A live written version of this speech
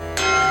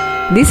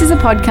This is a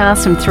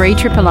podcast from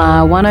 3RRR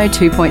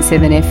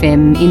 102.7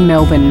 FM in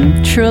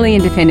Melbourne, truly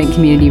independent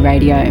community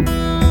radio.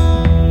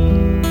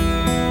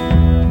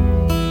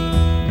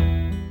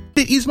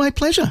 It is my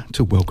pleasure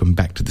to welcome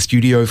back to the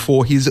studio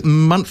for his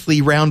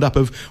monthly roundup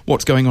of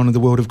what's going on in the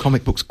world of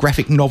comic books,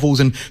 graphic novels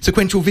and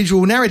sequential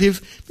visual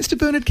narrative, Mr.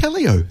 Bernard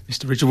Caleo.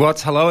 Mr. Richard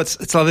Watts, hello.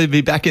 It's lovely to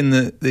be back in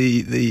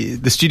the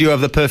studio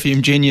of the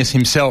perfume genius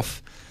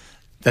himself.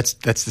 That's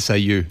to say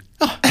you.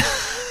 Oh.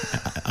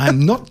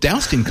 I'm not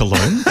doused in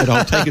cologne, but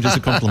I'll take it as a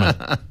compliment.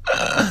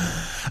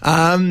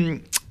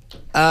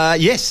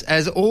 Yes,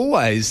 as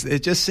always, there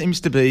just seems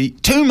to be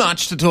too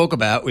much to talk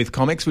about with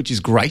comics, which is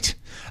great.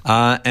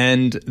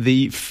 And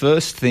the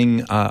first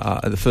comic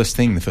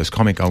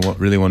I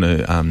really want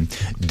to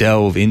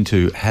delve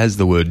into has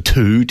the word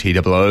too,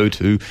 T-O-O,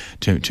 too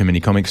many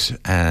comics,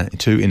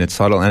 too in its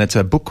title, and it's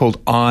a book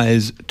called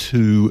Eyes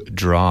Too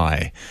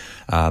Dry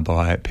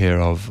by a pair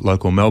of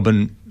local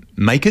Melbourne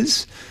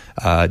makers,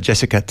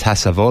 Jessica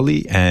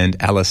Tavassoli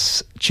and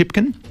Alice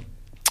Chiplin.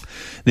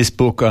 This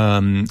book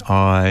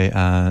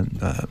I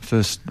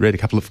first read a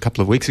couple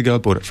of weeks ago. I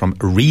bought it from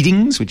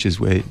Readings, which is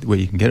where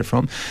you can get it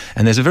from.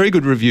 And there's a very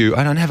good review.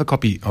 I don't have a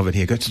copy of it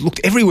here. I just looked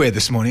everywhere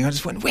this morning. I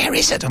just went, where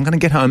is it? I'm going to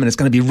get home and it's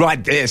going to be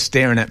right there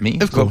staring at me.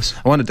 Of course.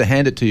 I wanted to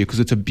hand it to you because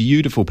it's a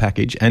beautiful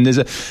package. And there's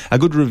a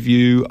good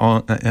review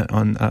on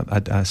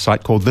a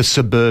site called The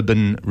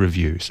Suburban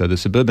Review. So The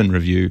Suburban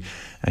Review,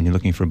 and you're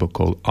looking for a book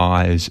called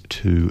Eyes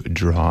Too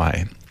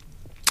Dry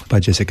by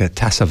Jessica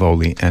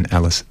Tavassoli and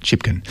Alice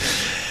Chiplin.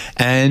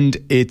 And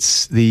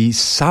it's the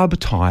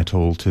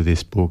subtitle to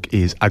this book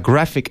is A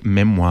Graphic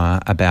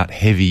Memoir About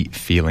Heavy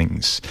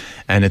Feelings.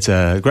 And it's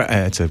a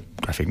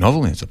graphic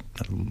novel, it's a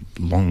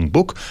long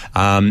book,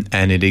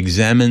 and it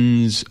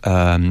examines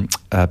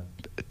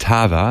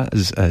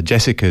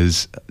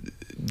Jessica's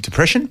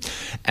depression,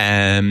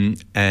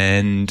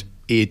 and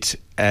it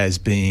as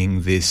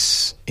being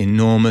this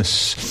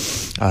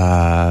enormous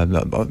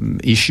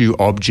issue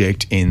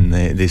object in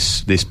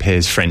this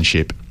pair's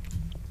friendship.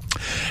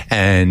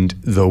 And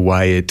the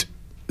way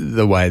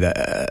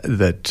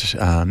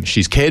that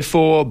she's cared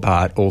for,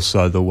 but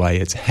also the way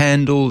it's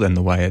handled and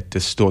the way it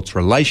distorts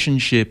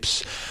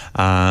relationships.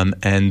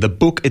 And the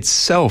book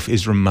itself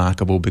is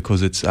remarkable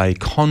because it's a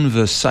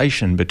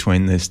conversation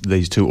between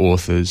these two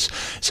authors.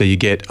 So you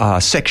get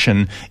a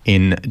section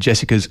in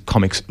Jessica's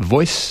comics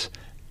voice,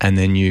 and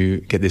then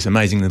you get this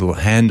amazing little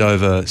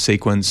handover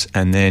sequence,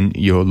 and then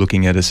you're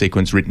looking at a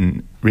sequence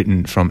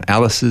written from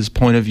Alice's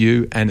point of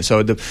view, and so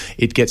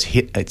it gets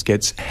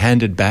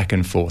handed back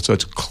and forth. So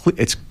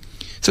it's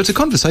a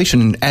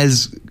conversation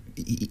as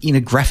in a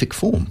graphic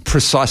form.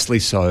 Precisely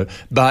so.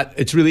 But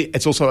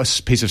it's also a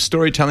piece of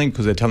storytelling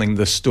because they're telling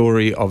the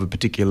story of a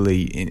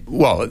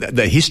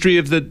the history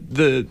of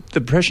the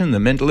depression, the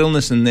mental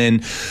illness, and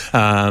then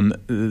a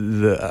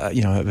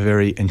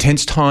very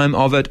intense time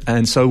of it.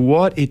 And so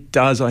what it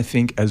does, I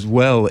think, as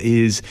well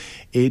is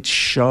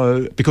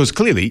because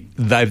clearly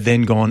they've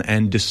then gone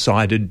and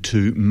decided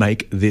to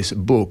make this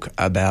book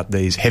about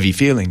these heavy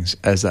feelings,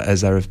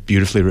 as they're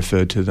beautifully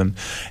referred to them.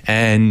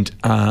 And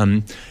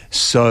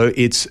so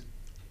it's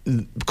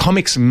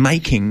comics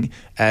making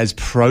as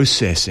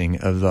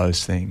processing of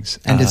those things.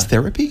 And as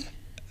therapy?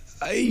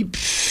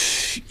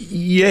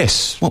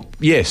 Yes. Well,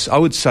 yes, I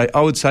would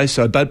say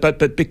so.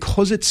 But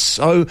because it's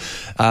so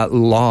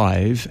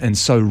live and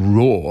so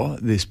raw,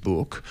 this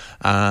book,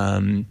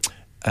 and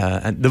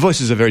the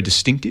voices are very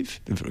distinctive.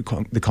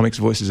 The comics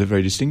voices are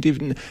very distinctive,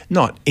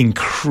 not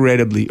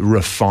incredibly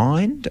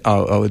refined.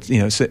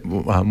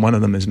 One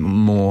of them is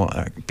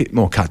a bit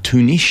more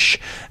cartoonish,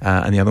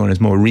 and the other one is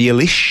more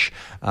realish.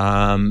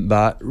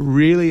 But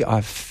really,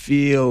 I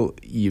feel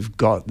you've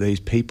got these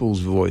people's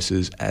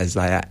voices as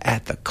they are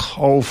at the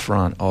coal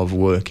front of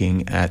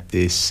working at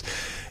this,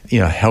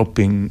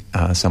 helping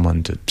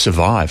someone to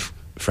survive,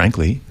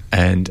 frankly.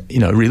 And,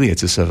 really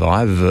it's a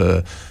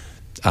survivor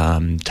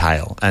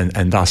tale,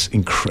 and thus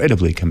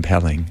incredibly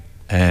compelling.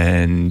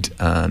 And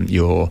I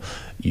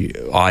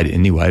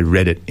anyway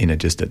read it in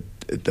just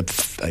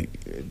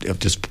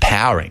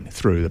powering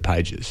through the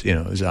pages,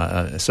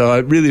 so I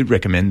really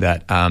recommend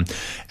that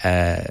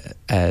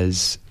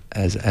as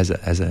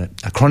a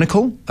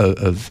chronicle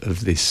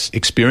of this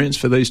experience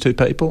for these two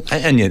people,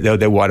 and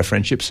their wider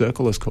friendship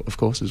circle, of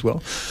course, as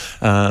well,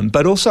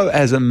 but also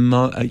as a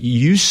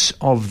use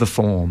of the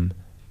form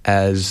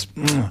as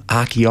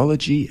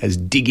archaeology, as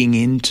digging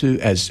into,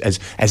 as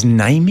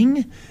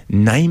naming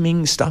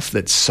stuff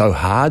that's so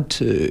hard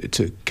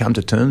to come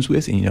to terms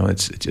with.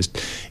 It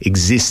just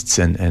exists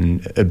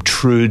and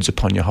obtrudes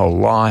upon your whole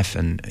life,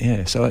 and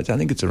so I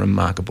think it's a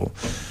remarkable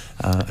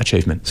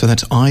achievement. So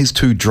that's Eyes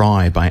Too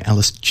Dry by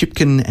Alice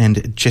Chiplin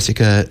and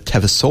Jessica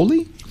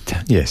Tavassoli?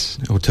 Yes.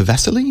 Or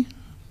Tavassoli?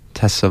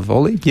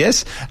 Tavassoli,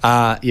 yes.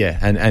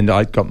 And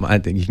I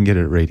think you can get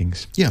it at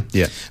Readings. Yeah.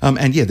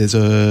 And there's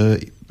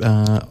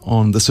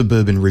on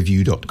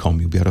thesuburbanreview.com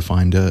you'll be able to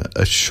find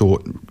a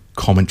short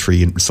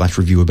commentary and /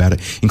 review about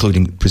it,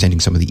 including presenting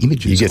some of the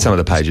images. You get some of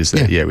the pages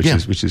there,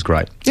 which is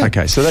great. Yeah.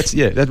 Okay, so that's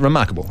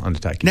remarkable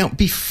undertaking. Now,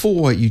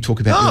 before you talk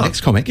about the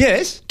next comic,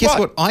 yes, guess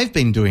what I've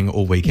been doing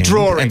all weekend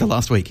Drawing. and the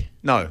last week?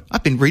 No,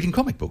 I've been reading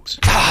comic books,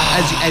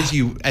 as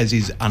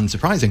is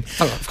unsurprising.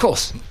 Oh, of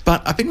course.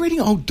 But I've been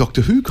reading old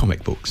Doctor Who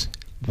comic books.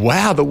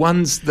 Wow, the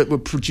ones that were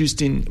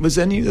produced was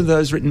any of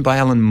those written by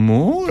Alan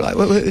Moore?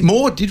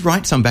 Moore did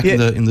write some back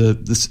in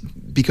the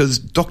because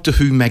Doctor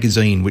Who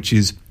magazine, which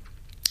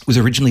was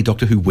originally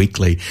Doctor Who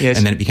Weekly, yes.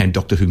 and then it became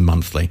Doctor Who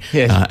Monthly,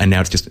 yes. And now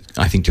it's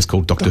just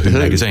called Doctor Who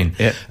Magazine.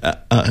 Yeah.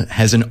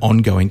 Has an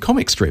ongoing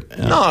comic strip.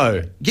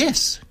 No,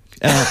 yes.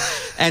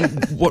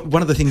 And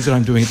one of the things that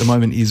I'm doing at the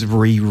moment is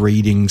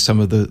rereading some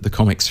of the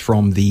comics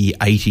from the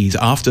 80s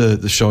after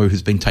the show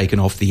has been taken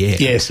off the air.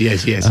 Yes.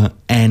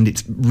 And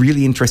it's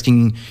really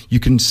interesting. You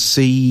can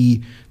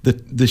see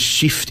the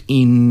shift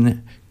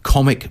in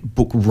comic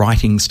book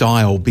writing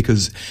style,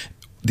 because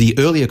the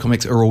earlier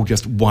comics are all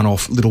just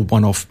one-off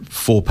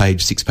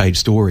 4-page, 6-page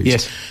stories.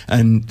 Yes.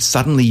 And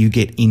suddenly you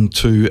get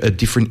into a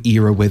different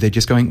era where they're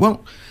just going,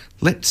 well,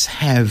 let's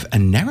have a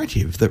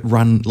narrative that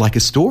run like a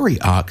story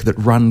arc that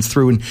runs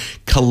through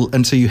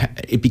and so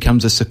it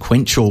becomes a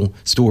sequential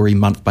story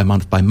month by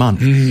month by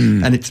month.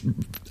 And it's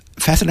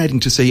fascinating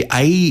to see.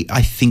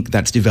 I think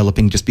that's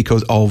developing just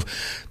because of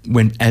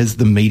as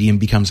the medium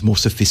becomes more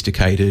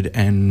sophisticated,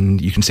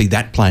 and you can see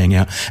that playing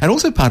out. And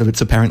also part of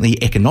it's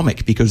apparently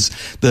economic, because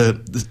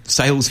the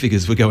sales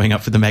figures were going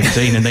up for the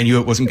magazine and they knew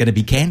it wasn't going to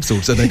be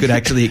cancelled, so they could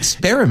actually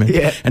experiment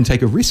and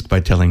take a risk by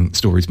telling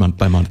stories month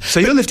by month.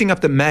 So you're lifting up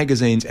the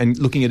magazines and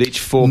looking at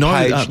each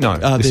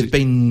 4-page? They've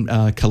been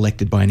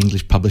collected by an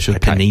English publisher,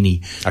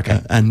 Panini.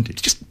 Okay. And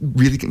it's just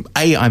really...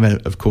 I'm,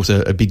 of course,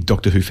 a big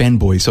Doctor Who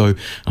fanboy, so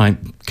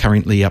I'm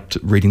currently up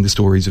to reading the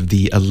stories of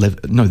the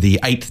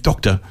 8th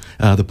Doctor,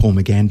 the Paul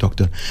McGann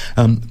Doctor.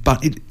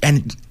 But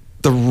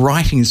the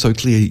writing is so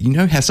clear. You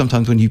know how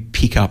sometimes when you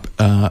pick up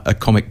a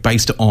comic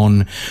based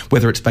on,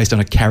 whether it's based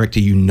on a character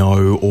you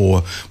know,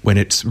 or when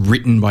it's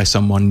written by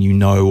someone you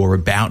know, or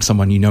about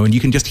someone you know, and you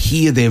can just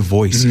hear their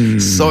voice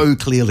so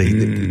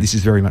clearly. This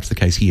is very much the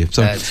case here.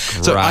 So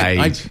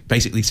I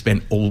basically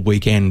spent all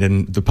weekend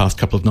and the past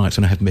couple of nights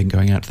when I haven't been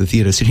going out to the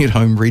theatre, sitting at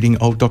home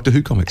reading old Doctor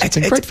Who comics. It's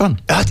been great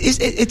fun.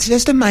 It's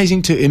just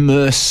amazing to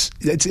immerse.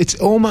 It's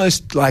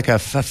almost like a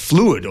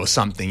fluid or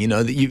something, you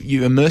know, that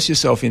you immerse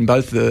yourself in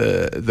both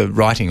the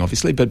writing,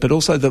 obviously, but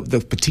also the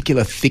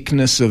particular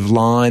thickness of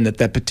line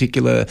that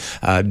particular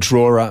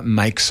drawer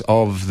makes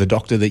of the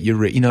Doctor that you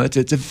read. You know,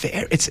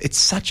 it's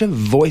such a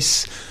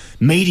voice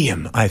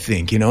medium, I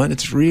think, you know, and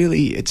it's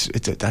really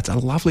that's a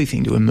lovely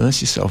thing to immerse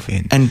yourself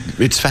in. And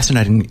it's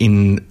fascinating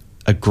in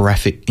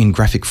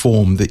graphic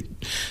form that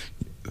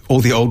all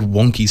the old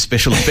wonky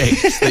special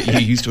effects that you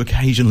used to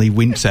occasionally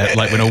wince at,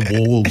 like when a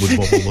wall would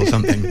wobble or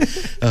something.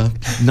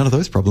 None of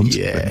those problems.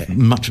 Yeah.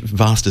 Much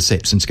vaster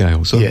sets and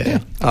scale. So, yeah.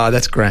 Oh,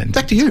 that's grand.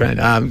 Back to you. That's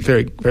grand. I'm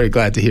very, very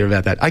glad to hear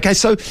about that. Okay,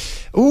 so,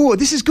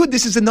 this is good.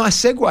 This is a nice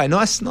segue.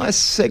 Nice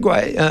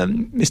segue,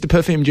 Mr.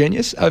 Perfume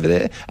Genius over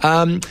there.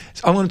 So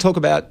I want to talk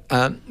about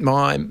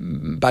my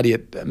buddy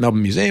at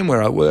Melbourne Museum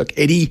where I work,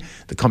 Eddie,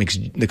 the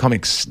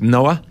comics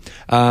Noah,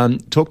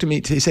 talked to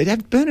me. He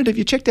said, Bernard, have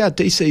you checked out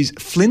DC's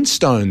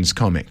Flintstones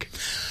comic?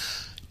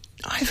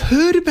 I've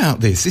heard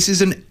about this. This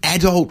is an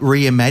adult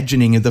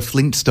reimagining of the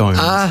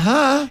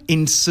Flintstones,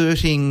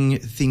 inserting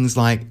things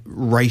like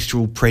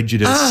racial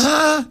prejudice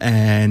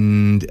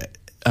and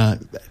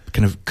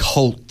kind of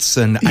cults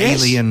and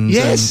aliens.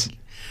 Yes.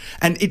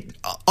 And it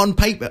on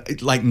paper,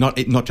 like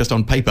not just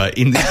on paper,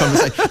 in this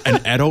conversation,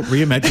 an adult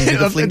reimagining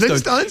of the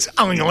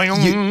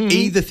Flintstones. You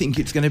either think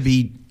it's going to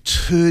be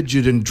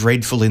turgid and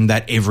dreadful in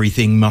that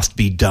everything must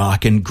be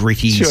dark and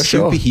gritty,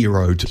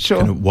 superhero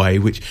kind of way,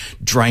 which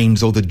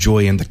drains all the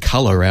joy and the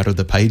colour out of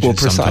the pages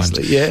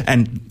sometimes. Yeah.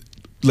 And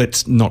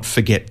let's not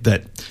forget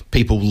that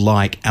people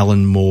like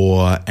Alan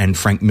Moore and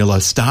Frank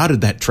Miller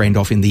started that trend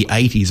off in the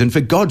 80s. And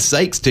for God's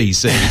sakes,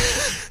 DC,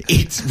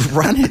 it's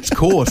run its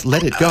course.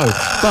 Let it go.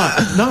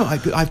 But no,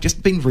 I've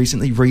just been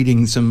recently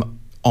reading some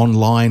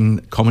online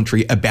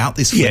commentary about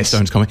this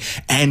Flintstones comic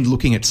and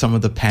looking at some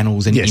of the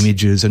panels and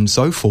images and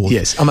so forth.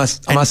 Yes, I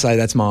must say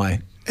that's my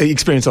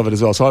experience of it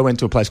as well. So I went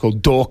to a place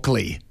called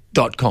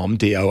Dorkly.com,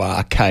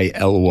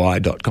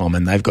 DORKLY.com,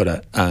 and they've got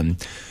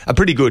a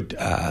pretty good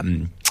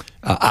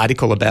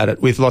article about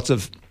it with lots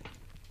of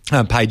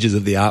pages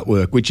of the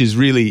artwork, which is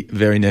really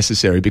very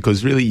necessary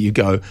because really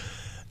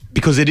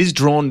because it is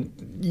drawn,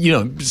 you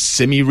know,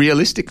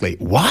 semi-realistically.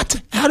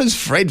 What? How does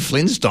Fred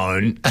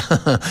Flintstone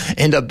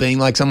end up being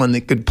like someone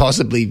that could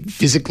possibly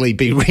physically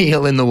be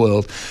real in the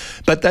world?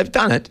 But they've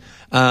done it.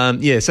 So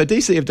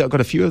DC have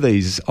got a few of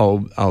these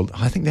old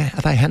I think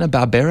are they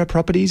Hanna-Barbera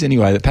properties?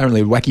 Anyway,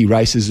 apparently Wacky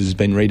Races has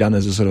been redone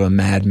as a sort of a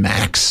Mad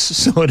Max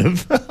sort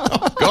of.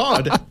 Oh,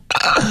 God.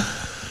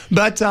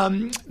 But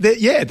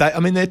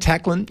they're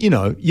tackling,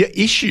 your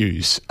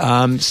issues.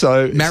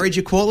 So marriage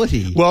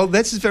equality. Well,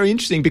 that's very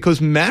interesting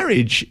because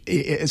marriage.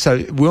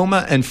 So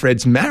Wilma and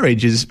Fred's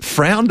marriage is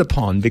frowned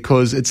upon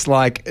because it's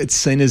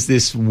seen as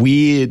this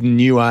weird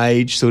new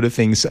age sort of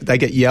thing. So they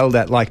get yelled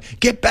at like,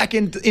 "Get back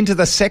into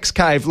the sex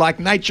cave like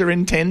nature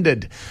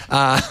intended."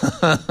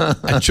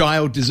 A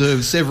child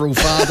deserves several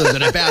fathers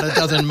and about a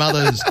dozen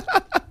mothers.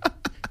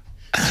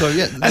 So,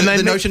 yeah,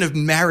 the notion of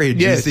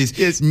marriage is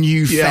this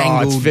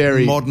newfangled,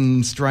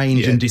 modern,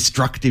 strange and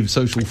destructive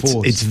social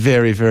force. It's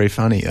very, very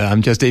funny,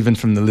 just even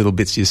from the little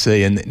bits you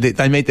see. And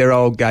they meet their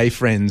old gay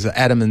friends,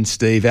 Adam and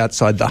Steve,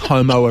 outside the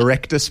Homo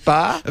erectus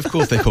bar. Of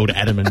course they're called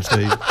Adam and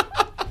Steve.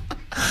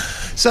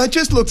 So it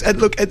just looks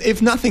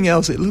if nothing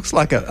else, it looks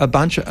like a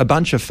bunch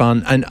of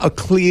fun, and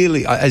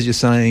clearly, as you're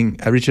saying,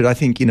 Richard, I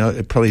think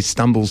it probably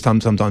stumbles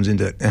sometimes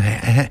into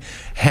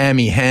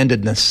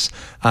hammy-handedness,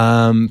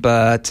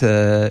 but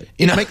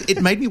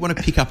it made me want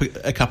to pick up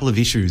a couple of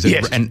issues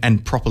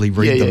and properly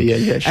read them.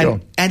 Yeah, sure.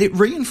 And it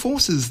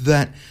reinforces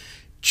that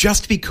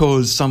just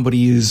because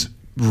somebody is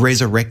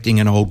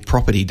resurrecting an old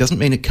property doesn't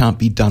mean it can't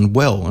be done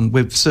well, and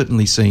we've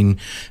certainly seen.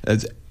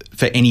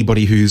 For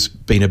anybody who's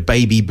been a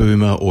baby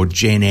boomer or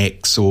Gen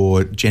X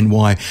or Gen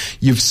Y,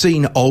 you've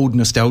seen old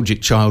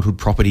nostalgic childhood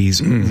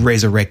properties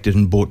resurrected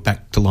and brought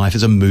back to life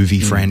as a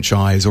movie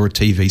franchise or a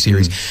TV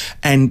series.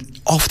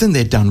 And often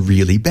they're done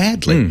really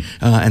badly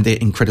and they're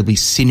incredibly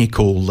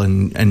cynical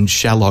and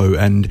shallow.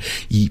 And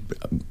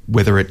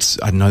whether it's,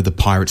 the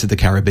Pirates of the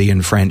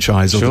Caribbean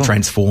franchise or the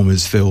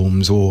Transformers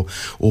films or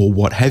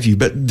what have you.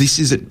 But this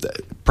is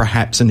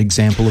perhaps an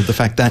example of the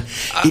fact that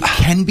it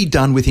can be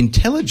done with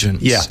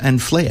intelligence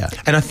and flair.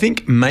 And I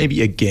think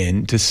maybe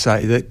again to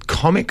say that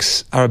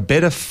comics are a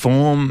better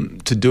form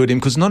to do it in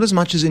because not as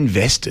much is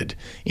invested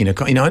in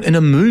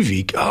a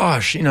movie.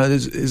 Gosh,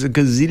 there's a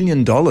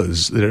gazillion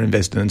dollars that are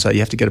invested, and so you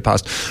have to get it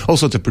past all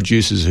sorts of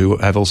producers who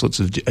have all sorts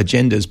of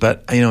agendas.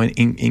 But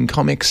in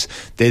comics,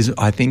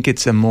 I think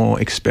it's a more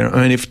experiment.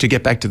 I mean, if to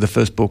get back to the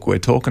first book I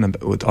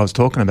was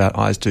talking about,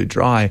 Eyes Too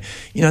Dry.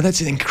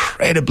 That's an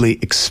incredibly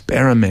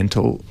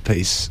experimental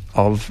piece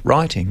of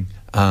writing.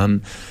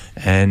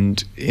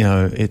 Comics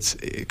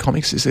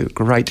is a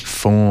great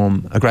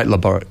form,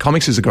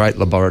 comics is a great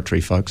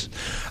laboratory, folks.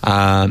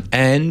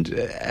 And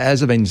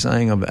as I've been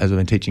saying, as I've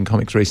been teaching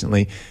comics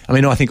recently,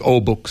 I think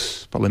all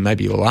books, probably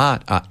maybe all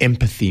art, are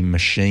empathy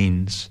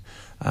machines.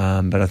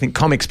 But I think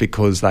comics,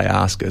 because they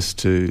ask us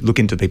to look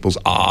into people's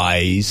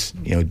eyes,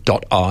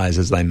 dot eyes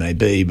as they may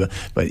be, but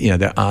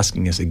they're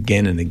asking us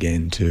again and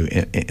again to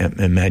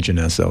imagine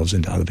ourselves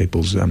into other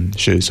people's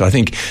shoes. So I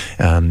think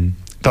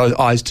those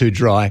Eyes Too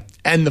Dry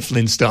and the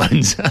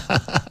Flintstones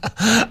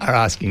are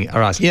asking.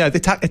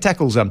 It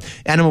tackles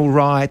animal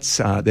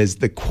rights. There's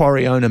the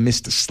quarry owner,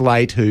 Mr.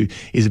 Slate, who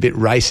is a bit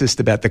racist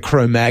about the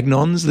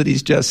Cro-Magnons that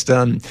he's just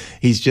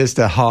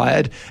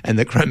hired, and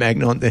the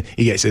Cro-Magnon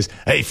he says,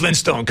 "Hey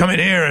Flintstone, come in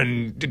here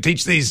and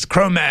teach these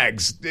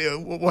Cro-Mags."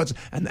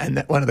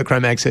 And one of the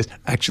Cro-Mags says,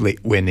 "Actually,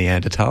 we're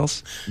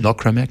Neanderthals, not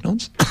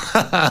Cro-Magnons."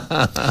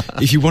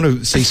 If you want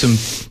to see some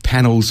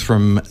panels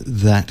from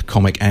that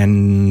comic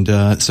and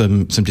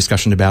some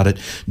discussion about it,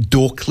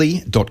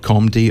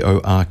 Dorkly.com,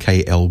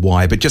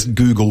 Dorkly, but just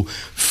Google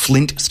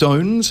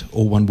Flintstones,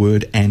 all one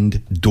word,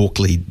 and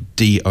Dorkly,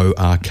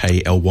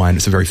 Dorkly, and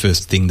it's the very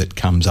first thing that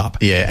comes up.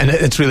 Yeah, and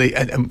it's really,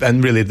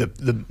 and really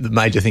the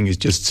major thing is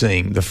just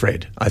seeing the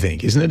Fred, I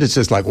think, isn't it? It's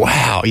just like,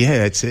 wow,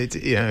 yeah,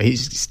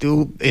 he's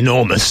still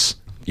enormous.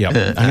 Yeah, I'm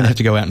going to have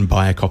to go out and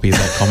buy a copy of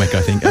that comic,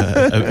 I think,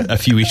 a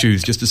few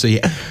issues, just to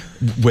see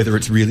whether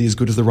it's really as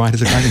good as the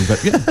writers are claiming.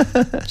 But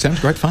yeah, sounds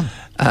great fun.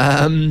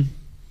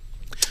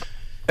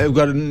 We've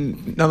got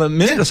another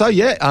minute or so.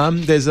 Yeah,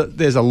 there's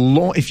a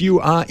launch. If you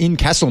are in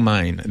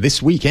Castlemaine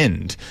this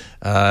weekend,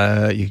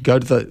 you go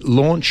to the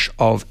launch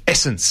of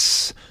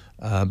Essence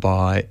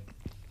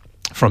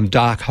from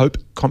Dark Hope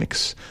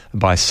Comics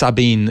by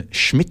Sabine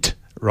Schmidt,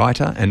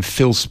 writer, and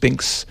Phil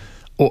Spinks,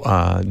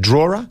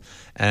 drawer.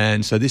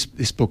 And so this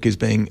book is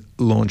being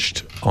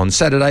launched on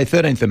Saturday,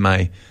 13th of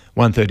May,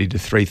 1:30 to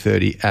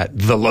 3:30 at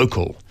The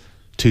Local,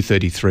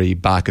 233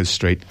 Barker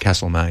Street,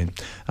 Castlemaine.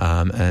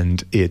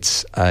 And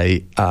it's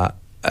a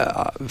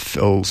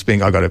Phil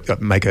Spinks. I've got to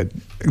make a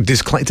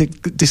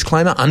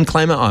disclaimer,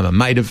 unclaimer. I'm a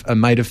mate of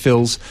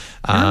Phil's.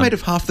 I'm a mate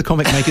of half the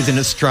comic makers in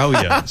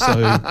Australia.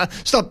 So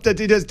stop.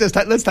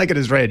 Let's take it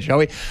as read, shall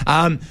we?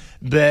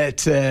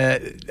 But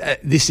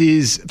this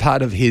is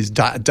part of his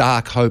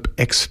Dark Hope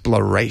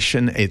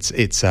exploration. It's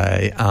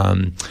a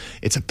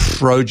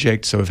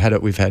project. So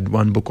we've had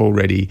one book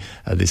already.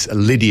 This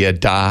Lydia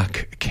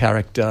Dark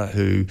character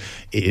who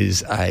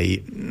is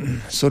a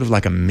sort of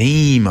like a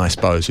meme, I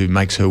suppose, who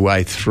makes her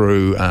way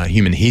through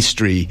human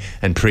history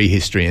and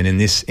prehistory. And in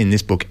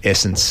this book,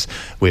 Essence,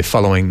 we're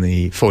following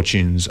the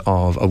fortunes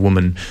of a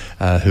woman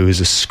who is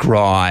a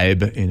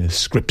scribe in a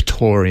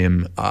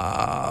scriptorium,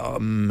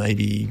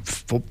 maybe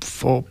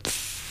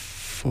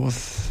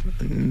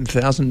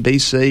 4,000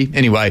 BC.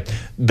 Anyway,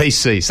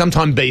 BC,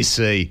 sometime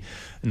BC.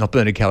 not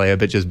Bernard Caleo,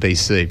 but just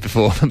BC,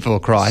 before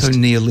Christ. So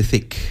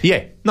Neolithic.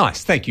 Yeah,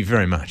 nice. Thank you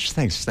very much.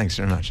 Thanks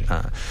very much,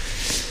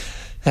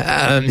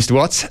 Mr.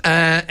 Watts.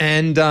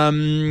 And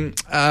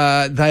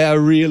they are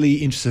really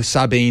interested,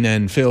 Sabine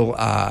and Phil,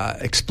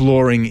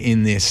 exploring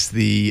in this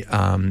the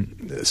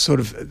sort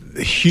of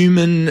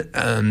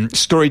human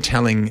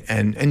storytelling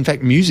and, in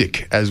fact,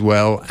 music as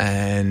well,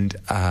 and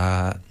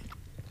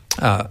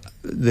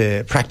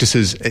their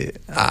practices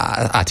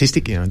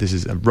artistic. This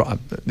is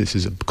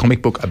a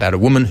comic book about a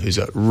woman who's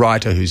a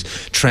writer who's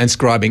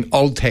transcribing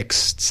old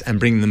texts and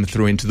bringing them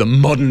through into the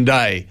modern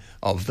day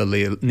of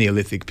the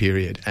Neolithic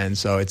period. And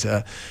so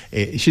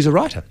she's a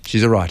writer.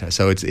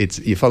 So it's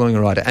you're following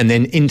a writer, and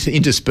then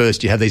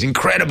interspersed you have these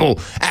incredible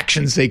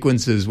action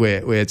sequences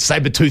where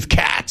saber-toothed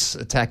cats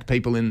attack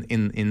people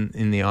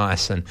in the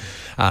ice, and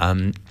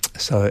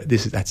so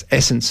that's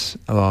Essence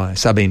by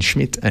Sabine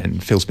Schmidt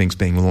and Phil Spinks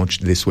being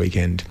launched this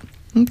weekend.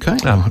 Okay,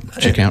 I'll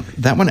check out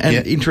that one.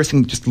 And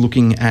interesting, just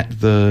looking at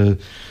the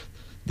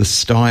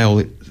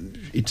style.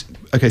 It's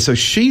okay. So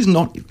she's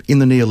not in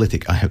the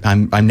Neolithic.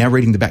 I'm now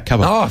reading the back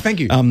cover. Oh, thank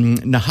you.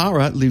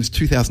 Nahara lives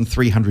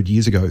 2,300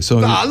 years ago. So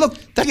look,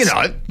 it is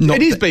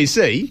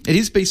BC. It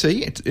is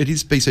BC. It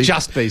is BC.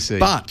 Just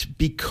BC. But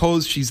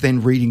because she's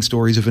then reading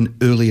stories of an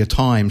earlier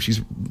time, she's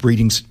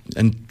reading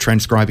and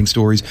transcribing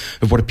stories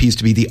of what appears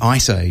to be the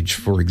Ice Age,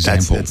 for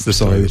example. That's the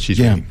story that she's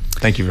reading.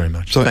 Thank you very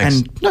much. So,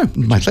 thanks.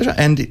 My pleasure.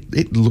 And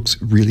it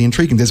looks really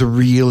intriguing. There's a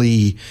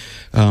really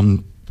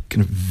kind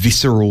of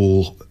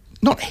visceral,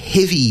 not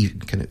heavy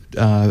kind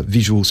of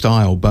visual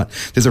style, but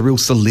there's a real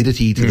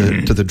solidity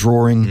to the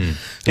drawing.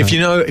 If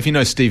you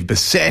know Steve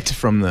Bissett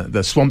from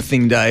the Swamp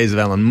Thing days of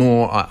Alan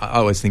Moore, I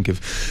always think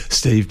of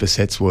Steve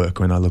Bissett's work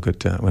when I look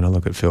at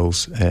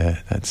Phil's.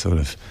 That sort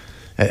of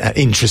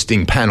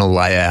interesting panel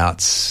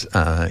layouts.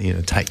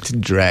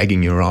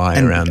 Dragging your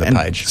eye around the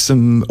page.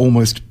 Some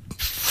almost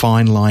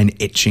fine line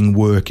etching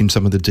work in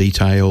some of the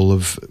detail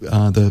of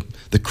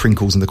the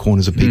crinkles in the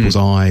corners of people's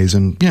eyes,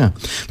 and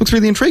looks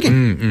really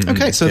intriguing.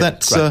 So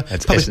that's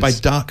published Essence by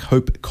Dark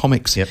Hope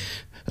Comics. Yep.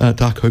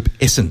 Dark Hope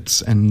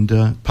Essence, and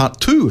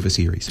part 2 of a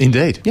series.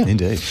 Indeed.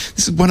 This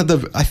is one of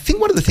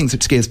the things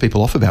that scares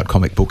people off about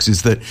comic books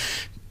is that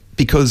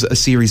because a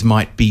series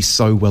might be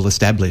so well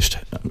established,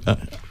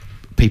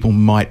 people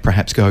might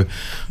perhaps go,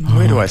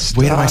 where do I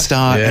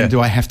start? Yeah. And do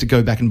I have to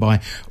go back and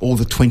buy all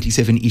the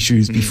 27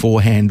 issues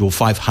beforehand, or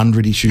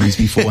 500 issues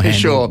beforehand,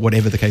 sure, or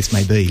whatever the case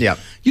may be? Yeah,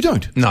 you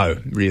don't. No,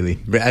 really.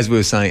 As you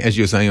were saying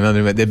a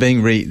moment ago,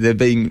 they're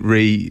being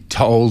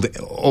retold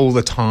all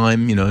the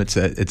time. It's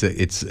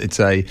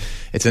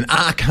an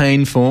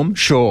arcane form,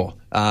 sure.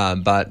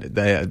 But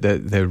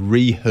they're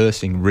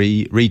rehearsing,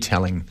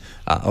 retelling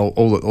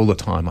all the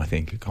time. I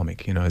think a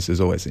comic,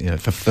 there's always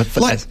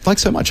like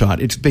so much art,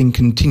 it's been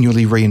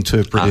continually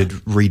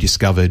reinterpreted,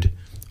 rediscovered,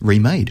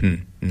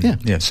 remade.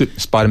 Yeah.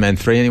 Spider-Man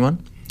 3,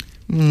 anyone?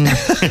 Bernard,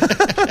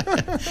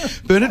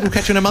 we'll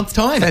catch you in a month's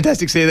time.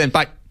 Fantastic. See you then.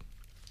 Bye.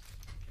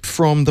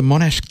 From the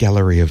Monash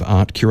Gallery of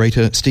Art,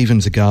 curator Stephen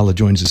Zagala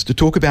joins us to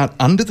talk about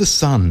Under the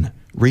Sun,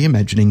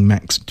 Reimagining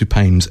Max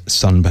Dupain's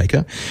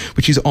Sunbaker,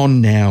 which is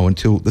on now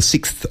until the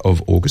 6th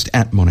of August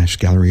at Monash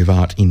Gallery of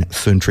Art in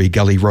Ferntree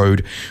Gully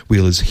Road,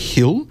 Wheelers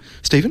Hill.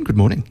 Stephen, good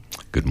morning.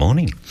 Good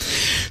morning.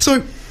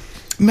 So,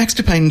 Max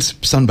Dupain's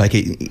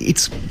Sunbaker,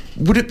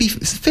 would it be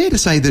fair to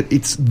say that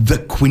it's the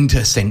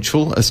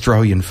quintessential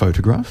Australian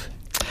photograph?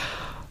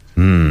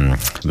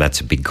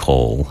 That's a big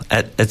call.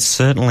 It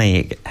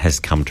certainly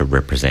has come to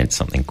represent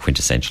something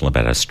quintessential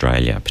about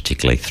Australia,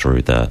 particularly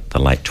through the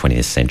late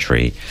 20th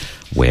century,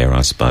 where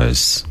I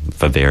suppose,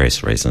 for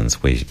various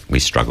reasons, we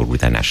struggled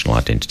with our national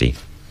identity.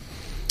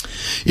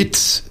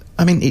 It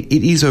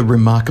is a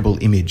remarkable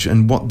image,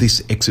 and what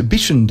this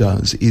exhibition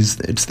does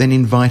is it's then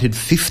invited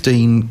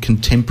 15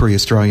 contemporary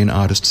Australian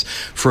artists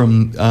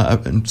from,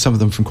 and some of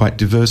them from quite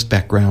diverse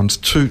backgrounds,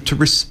 to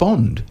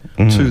respond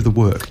to the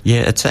work.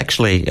 Yeah, it's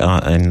actually,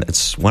 and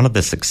it's one of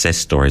the success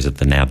stories of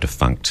the now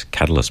defunct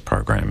Catalyst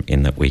program,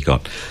 in that we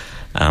got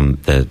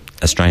the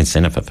Australian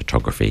Centre for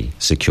Photography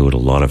secured a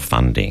lot of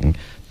funding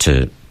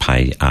to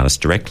pay artists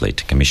directly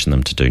to commission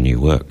them to do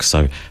new work.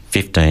 So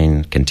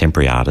 15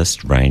 contemporary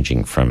artists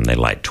ranging from their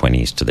late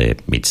 20s to their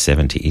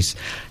mid-70s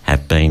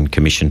have been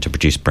commissioned to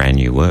produce brand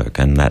new work,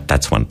 and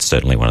that's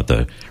certainly one of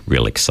the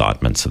real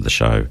excitements of the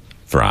show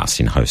for us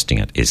in hosting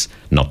it, is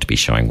not to be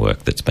showing work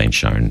that's been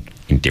shown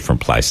in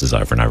different places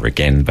over and over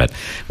again, but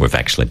we've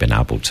actually been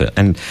able to,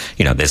 and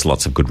there's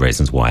lots of good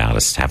reasons why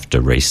artists have to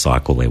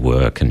recycle their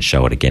work and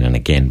show it again and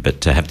again,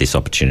 but to have this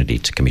opportunity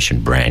to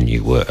commission brand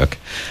new work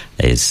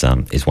is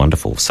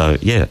wonderful. So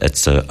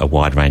it's a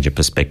wide range of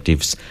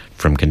perspectives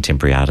from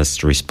contemporary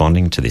artists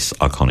responding to this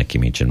iconic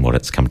image and what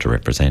it's come to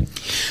represent.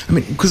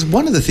 Because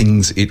one of the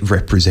things it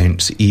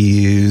represents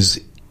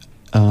is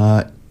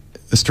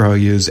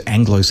Australia's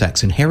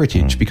Anglo-Saxon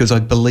heritage, because I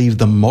believe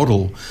the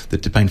model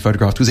that Dupain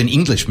photographed was an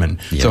Englishman,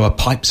 so a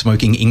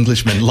pipe-smoking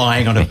Englishman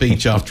lying on a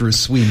beach after a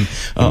swim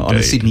on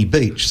a Sydney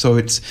beach. So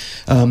it's...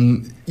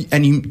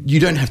 and you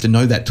don't have to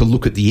know that to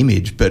look at the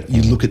image, but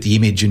you look at the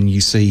image and you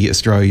see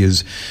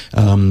Australia's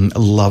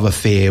love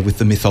affair with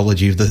the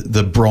mythology of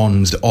the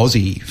bronzed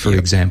Aussie, for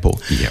example.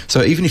 Yep.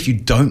 So even if you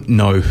don't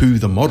know who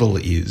the model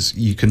is,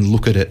 you can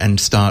look at it and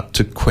start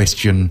to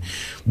question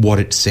what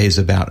it says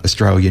about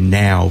Australia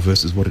now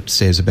versus what it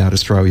says about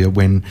Australia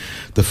when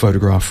the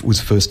photograph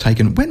was first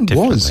taken. When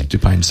was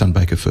Dupain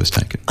Sunbaker first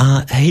taken?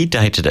 He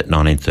dated it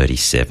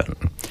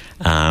 1937.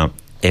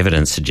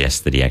 Evidence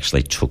suggests that he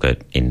actually took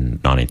it in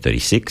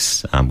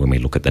 1936 when we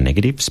look at the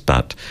negatives.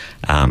 But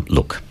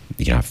look,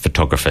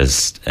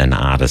 photographers and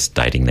artists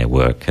dating their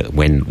work,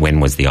 when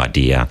was the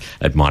idea?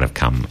 It might have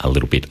come a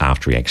little bit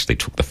after he actually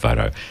took the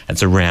photo.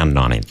 It's around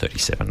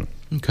 1937.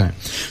 Okay.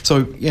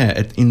 So,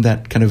 in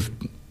that kind of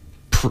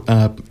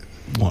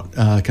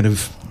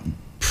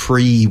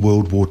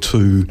pre-World War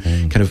II,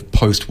 kind of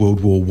post-World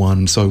War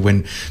I, so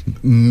when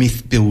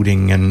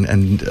myth-building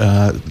and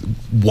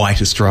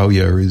white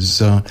Australia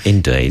is...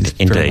 Indeed.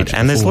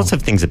 And there's lots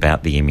of things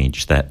about the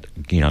image that,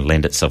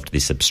 lend itself to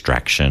this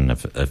abstraction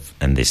of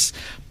and this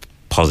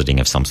positing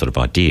of some sort of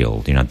ideal.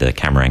 The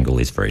camera angle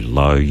is very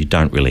low. You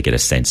don't really get a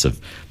sense of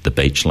the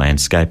beach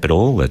landscape at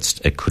all.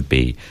 It could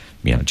be,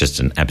 just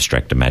an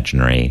abstract,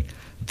 imaginary,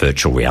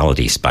 virtual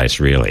reality space,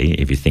 really,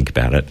 if you think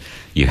about it.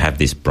 You have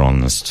this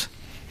bronzed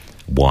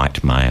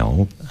white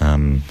male.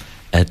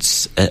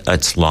 It's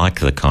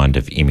like the kind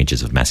of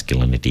images of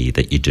masculinity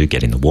that you do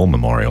get in the war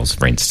memorials,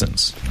 for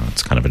instance.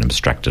 It's kind of an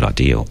abstracted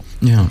ideal.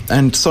 Yeah,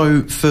 and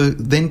so for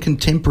then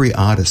contemporary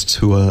artists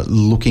who are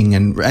looking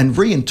and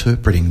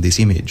reinterpreting this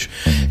image,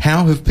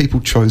 how have people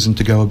chosen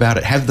to go about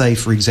it? Have they,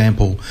 for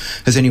example,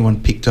 has anyone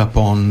picked up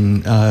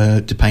on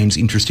Dupain's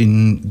interest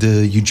in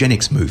the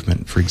eugenics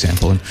movement, for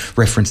example, and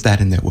referenced that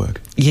in their work?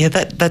 Yeah,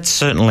 that's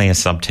certainly a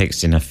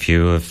subtext in a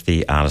few of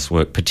the artists'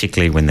 work,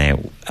 particularly when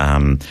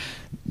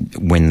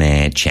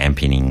they're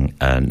championing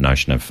a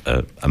notion of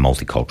a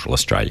multicultural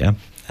Australia.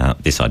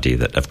 This idea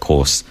that, of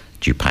course,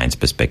 Dupain's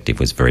perspective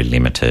was very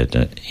limited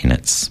in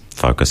its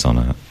focus on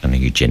a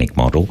eugenic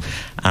model.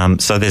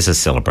 So there's a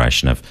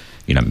celebration of,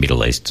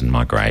 Middle Eastern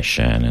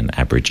migration and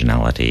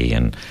Aboriginality,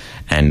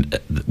 and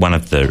one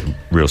of the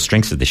real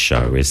strengths of this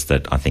show is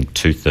that I think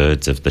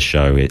 2/3 of the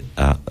show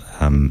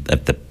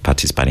of the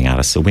participating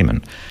artists are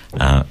women,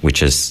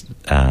 which is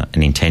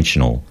an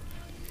intentional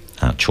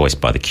choice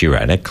by the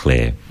curator,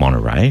 Claire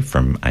Monterey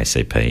from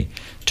ACP,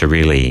 to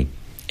really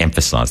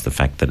emphasise the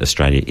fact that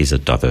Australia is a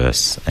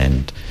diverse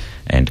and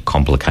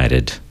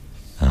complicated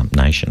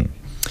nation.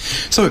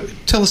 So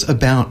tell us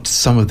about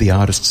some of the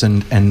artists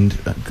and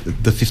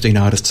the 15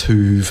 artists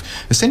who've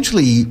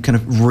essentially kind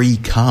of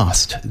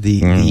recast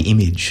the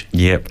image.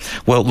 Yep.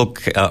 Well,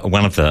 look,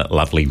 one of the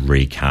lovely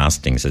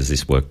recastings is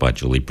this work by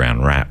Julie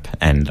Brown-Rapp,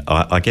 and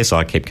I guess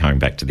I keep coming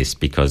back to this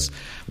because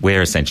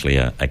we're essentially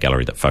a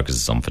gallery that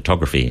focuses on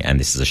photography, and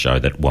this is a show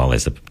that while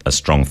there's a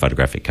strong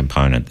photographic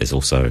component, there's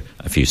also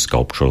a few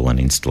sculptural and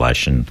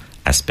installation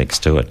aspects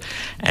to it.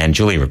 And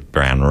Julie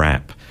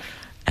Brown-Rapp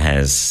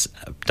has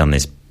done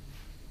this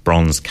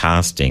bronze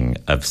casting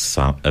of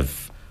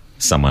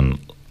someone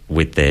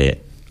with their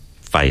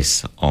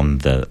face on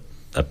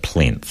a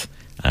plinth.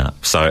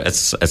 So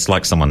it's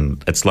like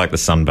the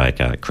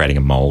Sunbaker creating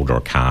a mould or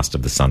a cast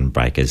of the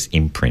Sunbaker's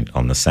imprint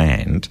on the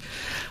sand.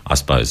 I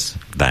suppose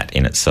that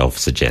in itself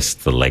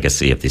suggests the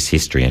legacy of this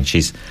history, and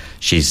she's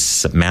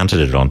mounted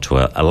it onto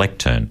a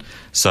lectern.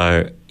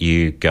 So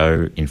you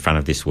go in front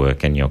of this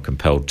work and you're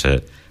compelled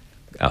to,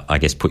 I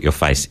guess, put your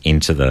face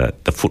into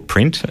the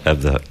footprint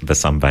of the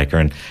Sunbaker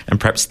and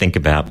perhaps think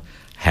about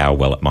how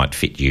well it might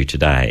fit you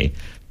today.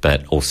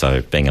 But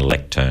also being a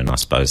lectern, I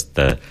suppose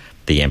the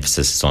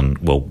emphasis is on,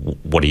 well,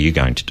 what are you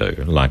going to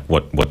do? Like,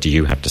 what do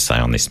you have to say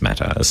on this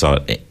matter?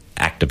 So it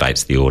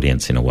activates the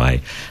audience in a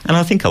way. And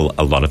I think a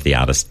lot of the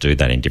artists do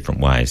that in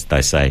different ways.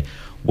 They say,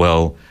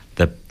 well,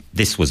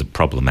 this was a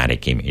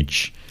problematic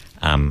image.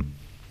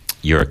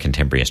 You're a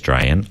contemporary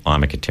Australian.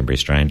 I'm a contemporary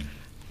Australian.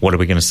 What are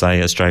we going to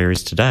say Australia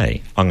is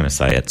today? I'm going to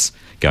say it's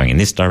going in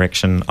this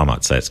direction. I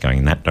might say it's going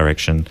in that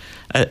direction.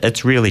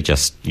 It's really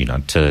just,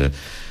 to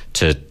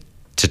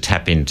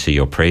tap into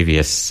your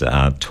previous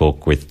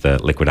talk with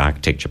the liquid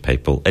architecture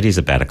people. It is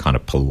about a kind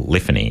of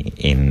polyphony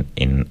in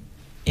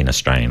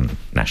Australian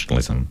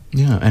nationalism.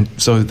 Yeah, and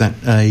so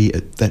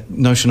that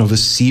notion of a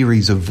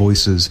series of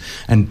voices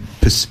and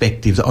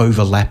perspectives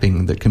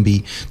overlapping that can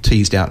be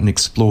teased out and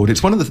explored.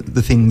 It's one of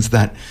the things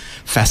that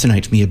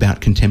fascinates me about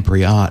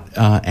contemporary art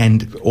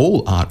and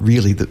all art,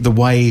 really, the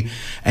way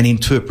an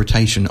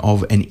interpretation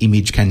of an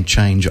image can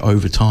change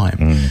over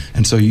time.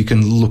 And so you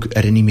can look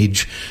at an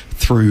image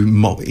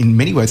in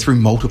many ways through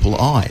multiple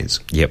eyes.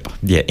 Yep,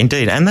 yeah,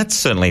 indeed. And that's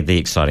certainly the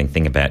exciting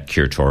thing about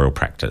curatorial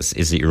practice,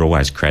 is that you're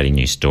always creating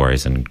new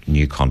stories and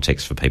new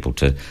contexts for people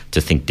to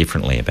think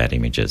differently about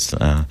images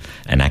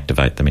and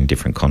activate them in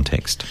different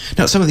contexts.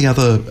 Now, some of the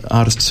other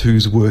artists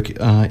whose work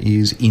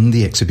is in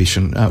the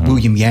exhibition,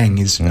 William Yang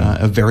is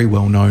a very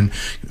well-known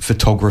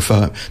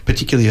photographer,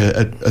 particularly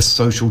a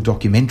social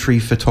documentary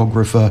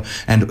photographer,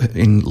 and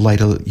in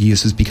later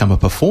years has become a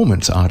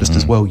performance artist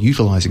as well,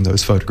 utilising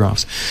those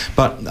photographs.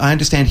 But I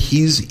understand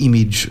his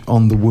image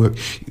on the work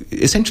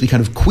essentially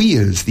kind of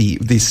queers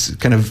this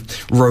kind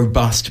of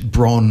robust,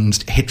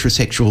 bronzed,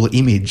 heterosexual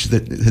image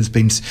that has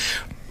been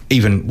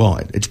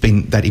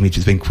that image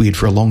has been queered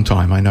for a long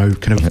time. I know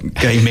kind of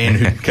gay men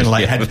who kind of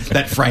had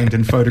that framed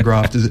and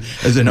photographed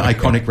as an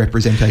iconic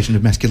representation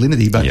of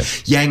masculinity.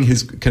 But Yang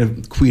has kind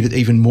of queered it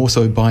even more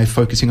so by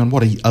focusing on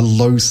a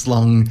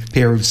low-slung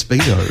pair of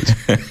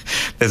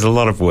Speedos. There's a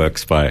lot of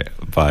works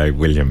by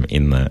William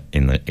in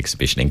the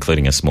exhibition,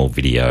 including a small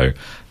video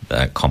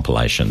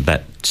compilation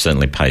that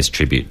certainly pays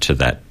tribute to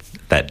that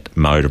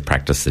mode of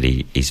practice that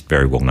he's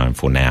very well known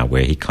for now,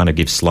 where he kind of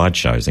gives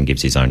slideshows and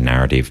gives his own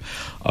narrative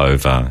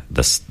over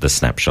the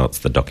snapshots,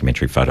 the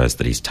documentary photos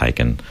that he's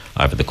taken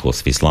over the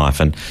course of his life.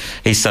 And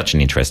he's such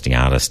an interesting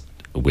artist,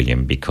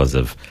 William, because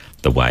of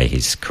the way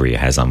his career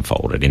has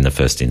unfolded. In the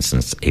first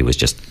instance, he was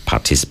just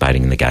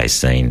participating in the gay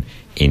scene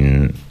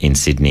in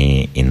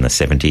Sydney in the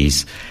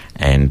 70s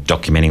and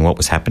documenting what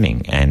was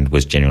happening, and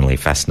was genuinely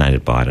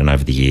fascinated by it. And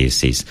over the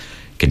years, he's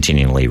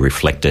continually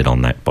reflected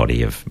on that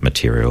body of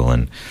material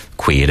and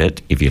queered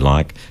it, if you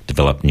like,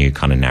 developed new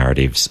kind of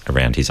narratives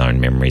around his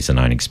own memories and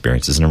own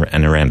experiences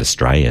and around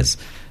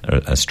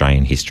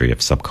Australian history of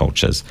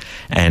subcultures.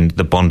 And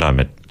the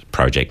Bondi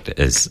project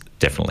is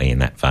definitely in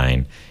that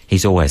vein.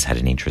 He's always had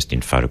an interest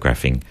in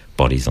photographing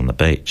bodies on the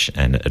beach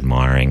and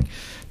admiring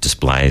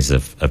displays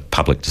of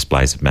public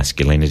displays of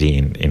masculinity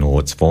in all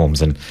its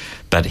forms.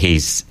 But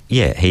he's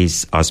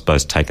I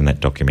suppose taken that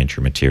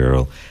documentary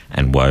material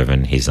and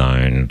woven his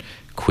own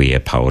queer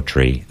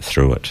poetry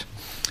through it.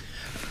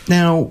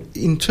 Now,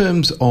 in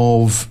terms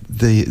of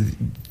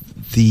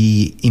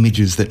the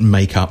images that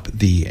make up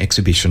the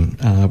exhibition,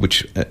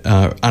 which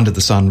are Under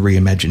the Sun,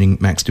 Reimagining,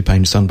 Max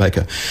Dupain,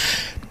 Sunbaker,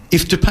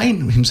 if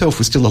Dupain himself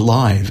was still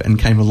alive and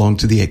came along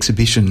to the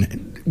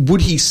exhibition,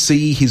 would he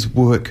see his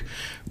work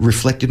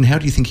reflected, and how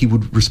do you think he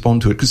would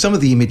respond to it? Because some of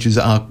the images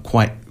are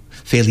quite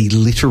fairly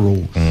literal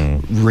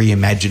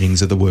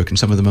reimaginings of the work, and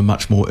some of them are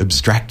much more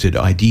abstracted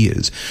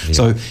ideas. Yeah.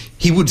 So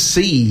he would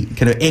see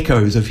kind of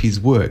echoes of his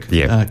work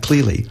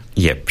clearly.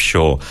 Yep,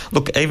 sure.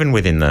 Look, even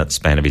within the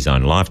span of his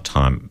own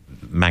lifetime,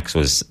 Max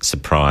was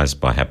surprised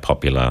by how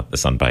popular the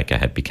Sunbaker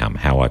had become,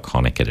 how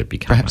iconic it had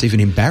become. Perhaps even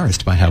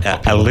embarrassed by how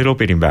popular. A little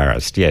bit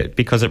embarrassed, yeah,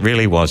 because it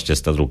really was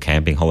just a little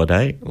camping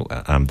holiday.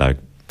 Though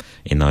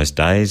in those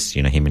days,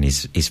 him and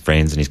his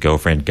friends and his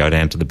girlfriend go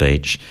down to the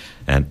beach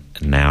and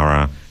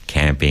Nowra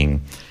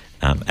camping.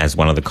 As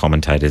one of the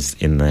commentators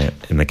in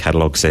the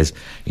catalogue says,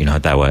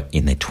 they were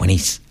in their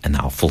 20s and they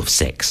were full of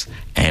sex.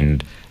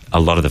 And a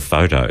lot of the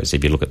photos,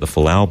 if you look at the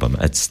full album,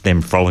 it's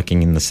them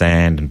frolicking in the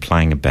sand and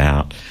playing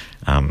about,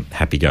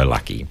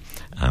 happy-go-lucky,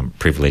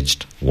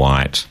 privileged,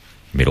 white,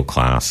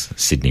 middle-class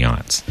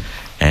Sydneyites.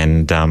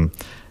 And,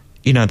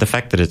 the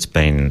fact that it's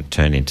been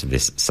turned into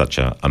such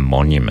a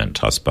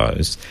monument, I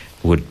suppose,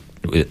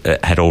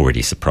 had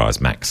already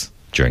surprised Max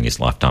during his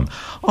lifetime.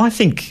 I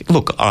think,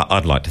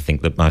 I'd like to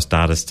think that most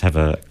artists have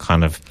a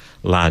kind of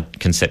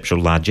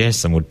conceptual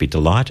largesse and would be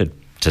delighted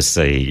to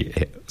see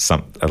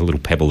a little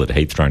pebble that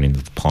he'd thrown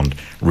into the pond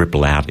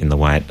ripple out in the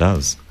way it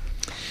does.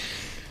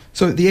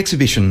 So the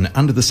exhibition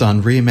Under the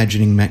Sun,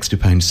 Reimagining Max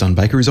Dupain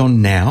Sunbaker is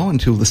on now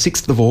until the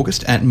 6th of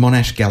August at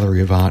Monash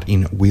Gallery of Art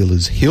in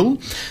Wheelers Hill.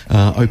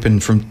 Open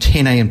from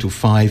 10am till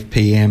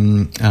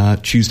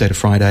 5pm Tuesday to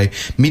Friday,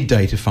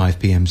 midday to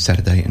 5pm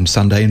Saturday and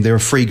Sunday, and there are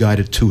free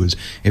guided tours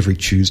every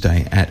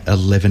Tuesday at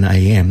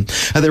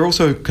 11am. There are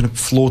also kind of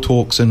floor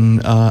talks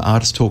and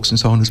artist talks and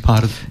so on as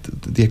part of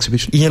the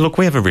exhibition? Yeah, look,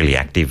 we have a really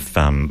active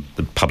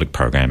public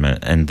program,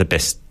 and the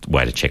best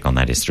way to check on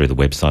that is through the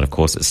website, of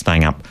course. It's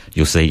staying up,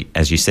 you'll see,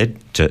 as you said,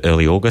 to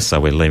early August,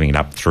 so we're leaving it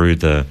up through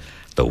the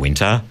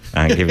winter,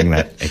 giving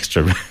that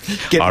extra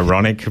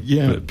ironic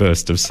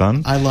burst of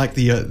sun. I like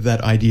that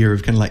idea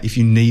of kind of like, if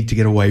you need to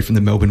get away from the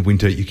Melbourne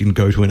winter, you can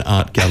go to an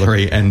art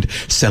gallery and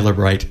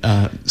celebrate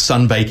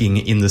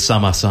sunbaking in the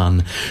summer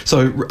sun.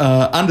 So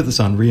Under the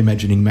Sun,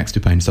 Reimagining Max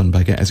Dupain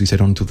Sunbaker, as we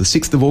said, on until the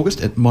 6th of August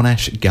at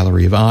Monash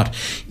Gallery of Art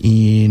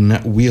in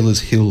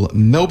Wheelers Hill,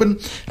 Melbourne,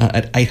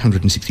 at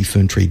 860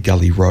 Ferntree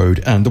Gully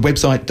Road. The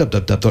website,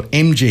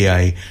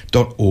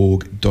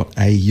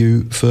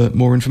 www.mga.org.au for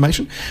more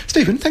information.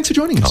 Stephen, thanks for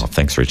joining us. Oh,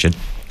 thanks, Richard.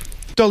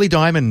 Dolly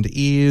Diamond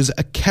is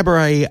a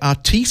cabaret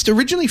artiste,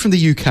 originally from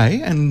the UK,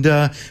 and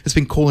has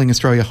been calling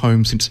Australia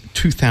home since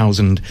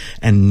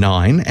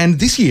 2009. And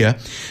this year,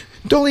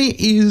 Dolly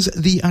is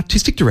the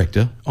artistic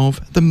director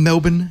of the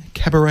Melbourne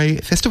Cabaret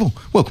Festival.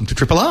 Welcome to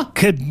Triple R.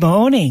 Good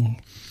morning.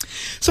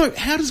 So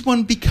how does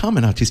one become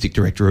an artistic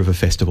director of a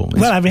festival?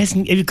 Well, I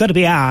reckon you've got to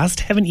be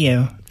asked, haven't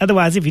you?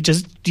 Otherwise, if you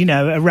just,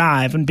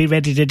 arrive and be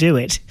ready to do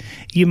it,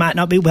 you might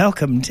not be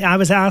welcomed. I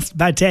was asked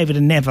by David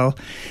and Neville,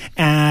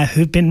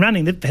 who've been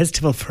running the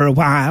festival for a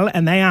while,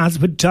 and they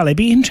asked, would Dolly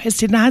be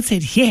interested? And I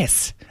said,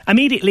 yes.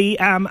 Immediately,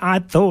 I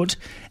thought,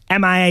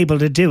 am I able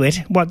to do it?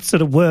 What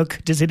sort of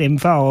work does it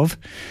involve?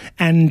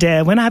 And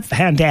when I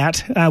found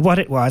out what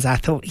it was, I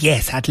thought,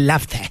 yes, I'd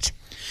love that.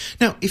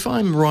 Now, if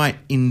I'm right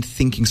in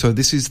thinking so,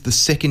 this is the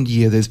second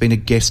year there's been a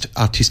guest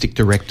artistic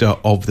director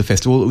of the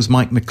festival. It was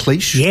Mike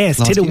McLeish. Yes,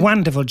 did a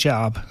wonderful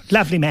job.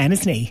 Lovely man,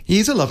 isn't he? He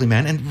is a lovely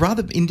man and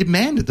rather in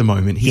demand at the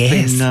moment.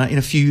 He's been in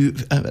a few...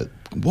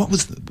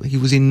 he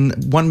was in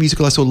one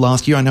musical I saw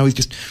last year. I know he's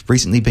just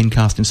recently been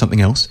cast in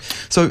something else.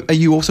 So are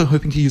you also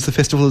hoping to use the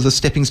festival as a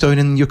stepping stone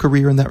in your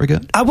career in that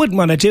regard? I wouldn't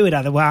want to do it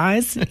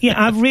otherwise.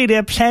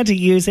 I plan to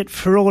use it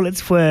for all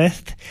it's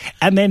worth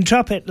and then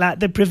drop it like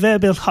the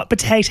proverbial hot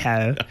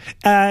potato.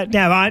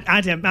 No,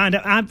 I don't mind.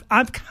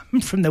 I've come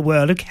from the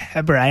world of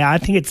cabaret. I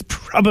think it's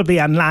probably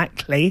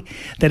unlikely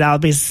that I'll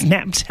be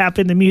snapped up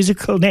in the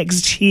musical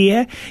next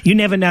year. You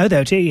never know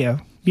though, do you?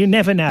 You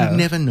never know.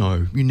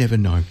 You never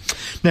know.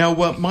 Now,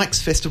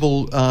 Mike's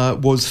festival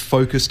was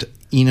focused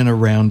in and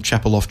around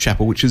Chapel Off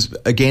Chapel, which is,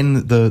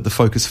 again, the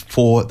focus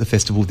for the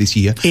festival this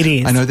year. It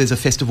is. I know there's a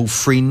festival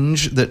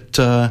fringe that,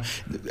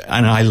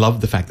 and I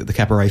love the fact that the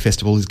Cabaret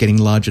Festival is getting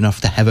large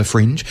enough to have a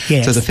fringe.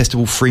 Yes. So the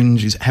festival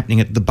fringe is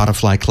happening at the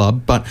Butterfly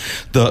Club, but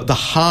the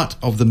heart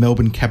of the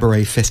Melbourne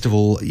Cabaret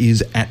Festival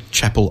is at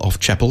Chapel Off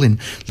Chapel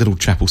in Little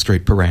Chapel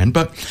Street, Paran.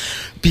 But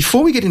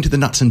before we get into the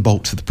nuts and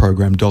bolts of the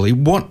program, Dolly,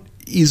 what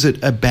is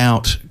it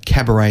about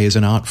cabaret as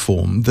an art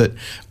form that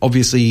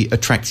obviously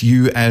attracts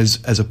you as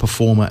a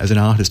performer, as an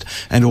artist,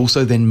 and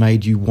also then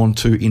made you want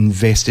to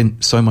invest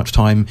in so much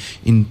time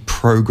in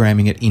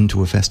programming it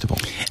into a festival?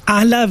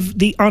 I love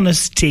the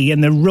honesty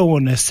and the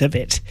rawness of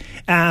it.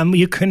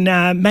 You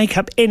can make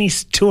up any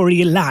story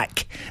you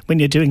like when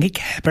you're doing a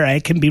cabaret.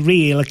 It can be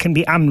real, it can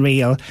be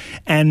unreal,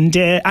 and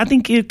I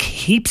think it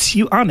keeps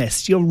you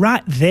honest. You're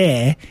right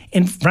there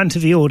in front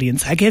of the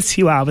audience. I guess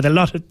you are with a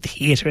lot of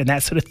theatre and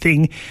that sort of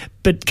thing,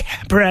 but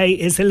cabaret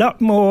is a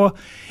lot more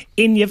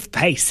in your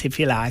face, if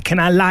you like,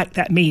 and I like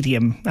that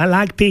medium. I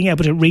like being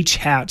able to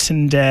reach out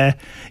and,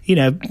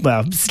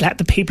 slap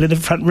the people in the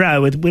front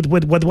row with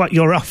what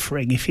you're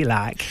offering, if you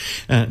like.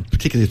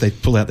 Particularly if they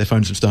pull out their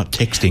phones and start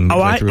texting.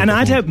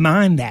 I don't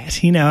mind that.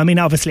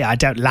 Obviously I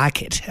don't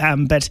like it,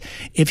 but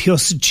if you're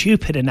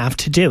stupid enough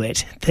to do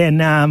it, then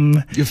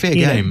you're fair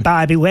game.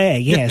 Buyer beware.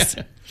 Yes.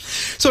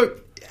 So,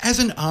 as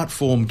an art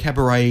form,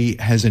 cabaret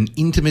has an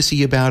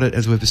intimacy about it,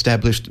 as we've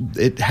established.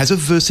 It has a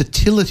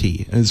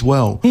versatility as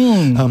well.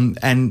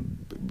 And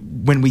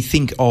when we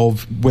think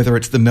of whether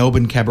it's the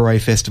Melbourne Cabaret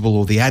Festival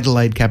or the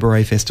Adelaide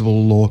Cabaret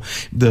Festival or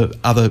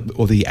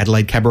the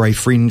Adelaide Cabaret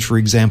Fringe, for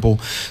example,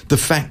 the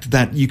fact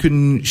that you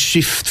can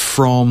shift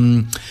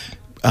from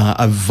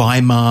a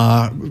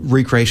Weimar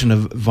recreation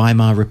of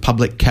Weimar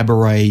Republic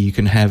cabaret. You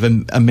can have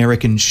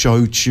American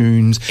show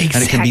tunes, exactly.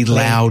 And it can be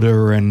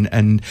louder,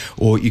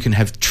 or you can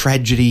have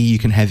tragedy. You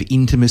can have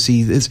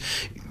intimacy.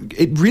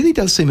 It really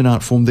does seem an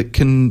art form that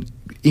can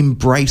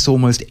embrace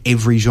almost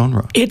every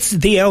genre. It's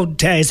the old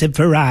days of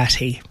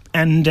variety.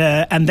 And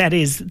that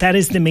is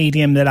the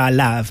medium that I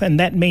love, and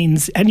that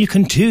means, and you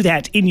can do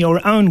that in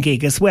your own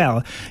gig as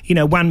well.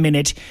 1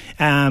 minute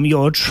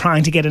you're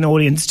trying to get an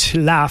audience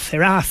to laugh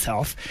their ass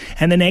off,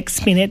 and the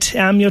next minute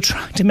you're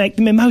trying to make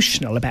them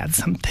emotional about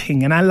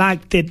something. And I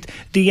like that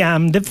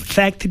the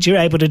fact that you're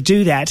able to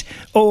do that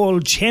all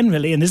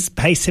generally in the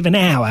space of an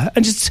hour,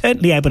 and just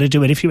certainly able to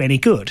do it if you're any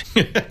good.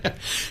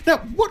 Now,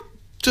 what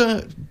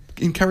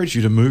encouraged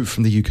you to move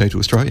from the UK to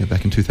Australia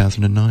back in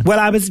 2009? Well,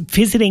 I was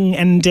visiting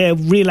and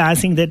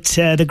realising that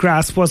the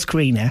grass was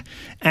greener,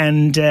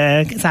 and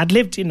because I'd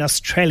lived in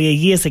Australia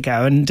years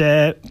ago, and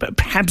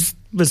perhaps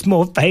was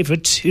more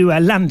favoured to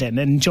London,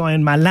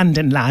 enjoying my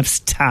London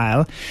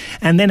lifestyle.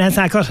 And then as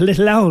I got a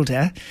little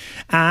older,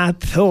 I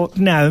thought,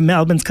 no,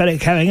 Melbourne's got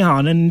it going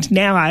on, and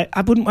now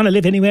I wouldn't want to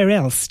live anywhere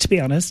else, to be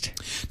honest.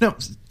 Now,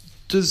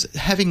 does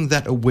having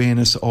that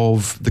awareness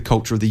of the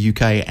culture of the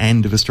UK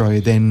and of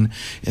Australia then,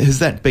 has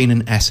that been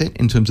an asset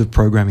in terms of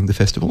programming the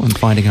festival and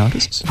finding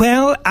artists?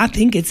 Well, I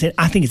think it's an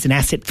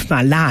asset for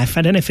my life.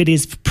 I don't know if it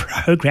is for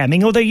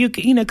programming, although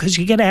because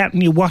you get out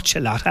and you watch a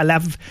lot. I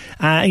love,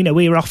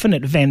 we're often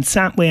at events,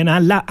 aren't we? And I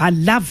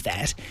love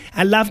that.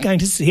 I love going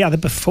to see other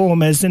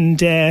performers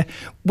and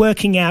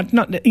working out,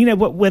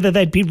 whether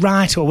they'd be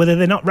right or whether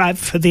they're not right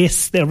for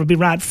this, they'll be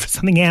right for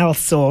something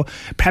else, or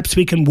perhaps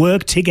we can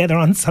work together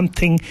on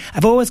something.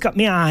 I've always got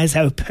my eyes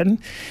open,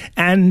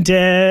 and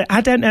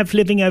I don't know if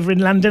living over in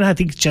London, I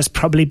think it's just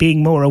probably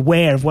being more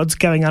aware of what's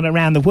going on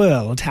around the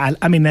world.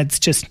 I mean, that's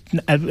just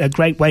a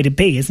great way to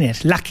be, isn't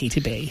it? Lucky to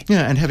be.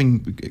 Yeah, and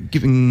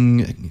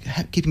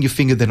keeping your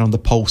finger then on the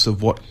pulse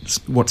of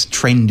what's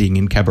trending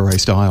in cabaret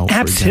style.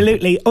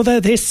 Absolutely. Although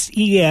this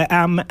year,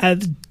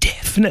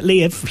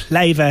 definitely a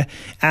flavour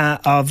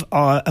of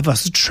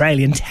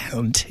Australian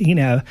talent, you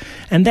know.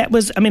 And that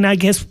was, I mean, I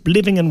guess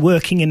living and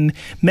working in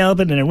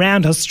Melbourne and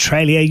around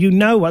Australia, you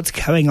know what's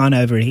going on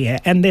over here.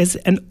 And there's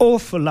an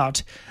awful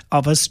lot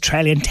of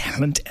Australian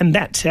talent, and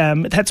that's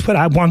what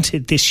I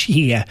wanted this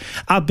year.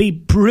 I'll be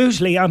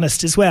brutally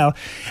honest as well.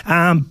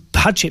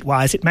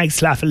 Budget-wise, it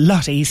makes life a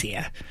lot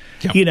easier.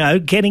 Yep. You know,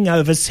 getting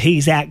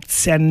overseas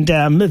acts and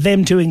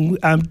them doing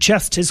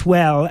just as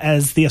well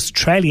as the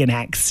Australian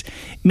acts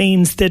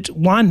means that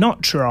why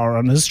not draw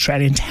on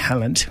Australian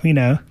talent, you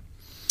know?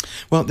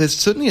 Well, there's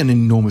certainly an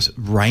enormous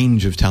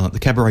range of talent. The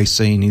cabaret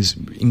scene is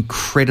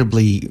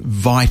incredibly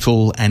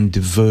vital and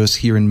diverse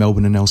here in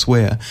Melbourne and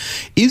elsewhere.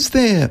 Is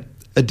there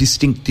a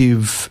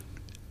distinctive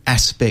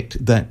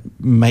aspect that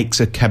makes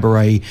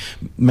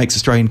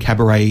Australian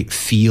cabaret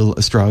feel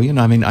Australian?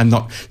 I mean, I'm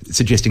not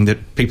suggesting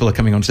that people are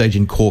coming on stage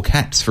in cork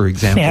hats, for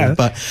example, no.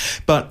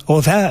 but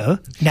although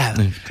no,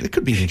 it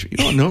could be an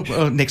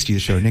interesting. Next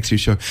year's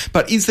show.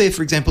 But is there,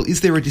 for example,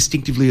 a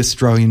distinctively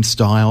Australian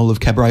style of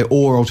cabaret,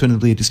 or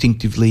alternatively a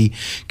distinctively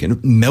kind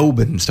of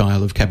Melbourne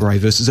style of cabaret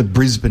versus a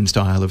Brisbane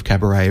style of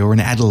cabaret or an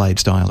Adelaide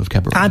style of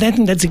cabaret? I don't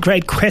think that's a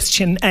great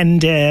question,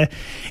 and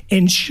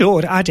in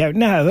short, I don't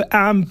know.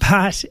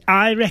 But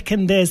I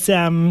reckon there's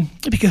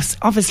because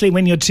obviously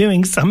when you're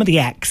doing some of the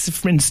acts,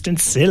 for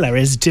instance, Cilla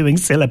is doing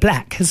Cilla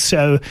Black,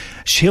 so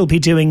she'll be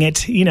doing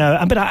it, you know.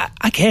 But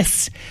I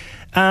guess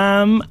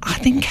I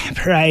think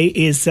cabaret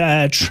is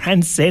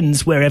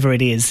transcends wherever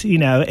it is, you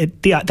know.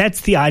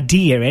 That's the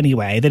idea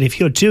anyway. That if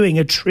you're doing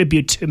a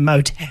tribute to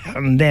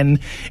Motown, then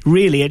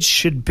really it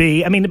should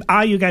be. I mean,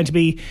 are you going to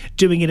be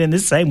doing it in the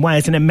same way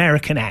as an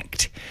American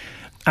act?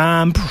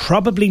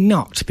 Probably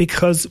not,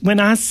 because when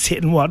I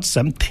sit and watch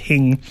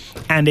something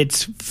and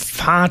it's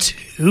far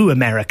too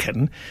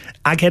American,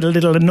 I get a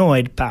little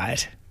annoyed by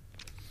it.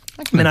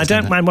 I mean, I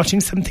don't mind watching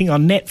something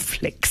on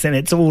Netflix and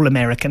it's all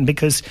American,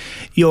 because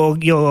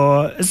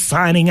you're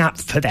signing up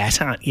for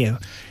that, aren't you?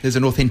 There's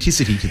an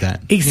authenticity to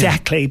that.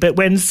 Exactly. Yeah. But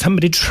when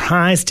somebody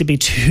tries to be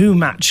too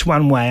much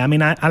one way, I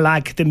mean, I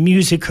like the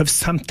music of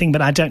something,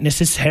 but I don't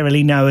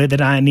necessarily know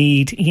that I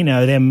need, you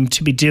know, them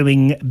to be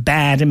doing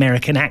bad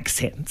American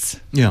accents.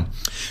 Yeah.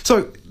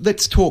 So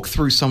let's talk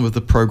through some of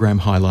the program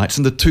highlights.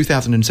 And the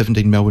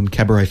 2017 Melbourne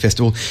Cabaret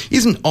Festival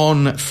isn't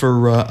on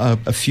for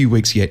a few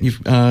weeks yet.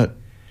 You've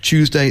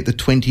Tuesday, the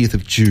 20th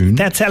of June.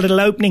 That's our little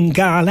opening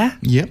gala.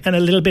 Yep. And a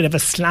little bit of a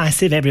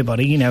slice of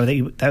everybody, you know,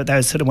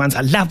 those sort of ones.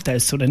 I love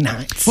those sort of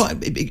nights. Well,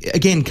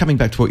 again, coming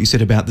back to what you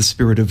said about the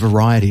spirit of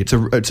variety,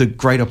 it's a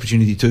great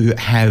opportunity to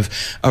have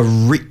a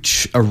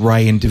rich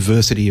array and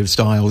diversity of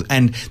styles,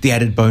 and the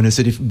added bonus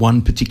that if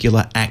one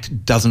particular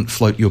act doesn't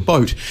float your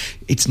boat,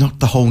 it's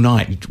not the whole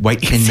night. You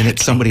wait 10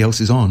 minutes, somebody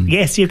else is on.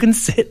 Yes, you can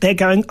sit there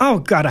going, oh,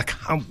 God, I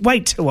can't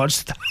wait to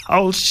watch the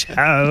whole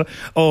show,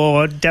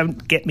 or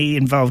don't get me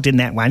involved in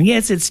that one.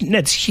 Yes,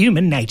 it's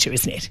human nature,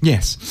 isn't it?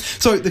 Yes.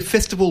 So the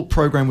festival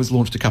program was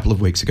launched a couple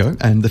of weeks ago,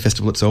 and the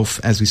festival itself,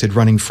 as we said,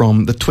 running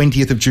from the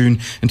 20th of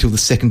June until the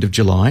 2nd of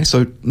July.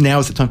 So now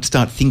is the time to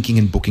start thinking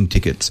and booking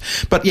tickets.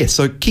 But yes,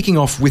 so kicking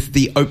off with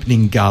the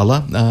opening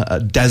gala, a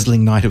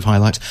dazzling night of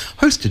highlights,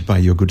 hosted by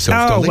your good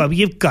self, Dolly. Oh, well,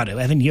 you've got to,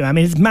 haven't you? I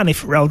mean, it's money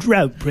for old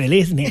rope, really,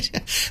 isn't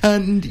it?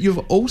 And you've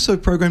also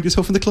programmed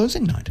yourself in the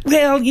closing night.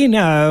 Well, you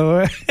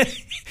know,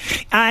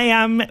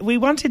 we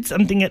wanted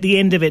something at the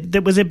end of it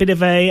that was a bit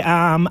of a,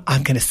 I'm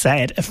going to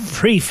say it, a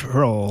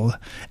free-for-all.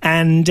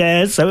 And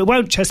so it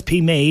won't just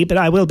be me, but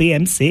I will be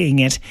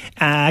emceeing it.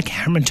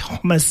 Cameron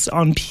Thomas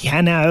on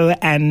piano,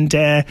 and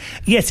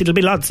yes, it'll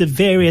be lots of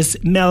various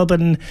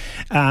Melbourne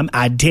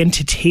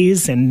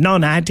identities and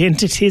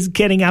non-identities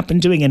getting up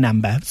and doing a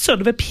number.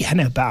 Sort of a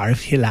piano bar,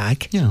 if you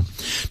like. Yeah.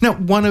 Now,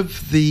 one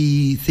of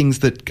the things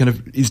that kind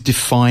of is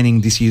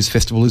defining this year's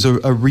festival is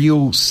a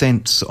real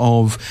sense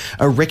of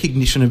a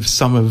recognition of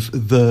some of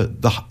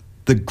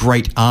the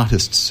great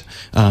artists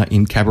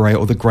in cabaret,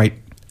 or the great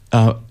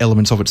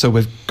elements of it. So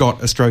we've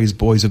got Australia's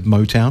Boys of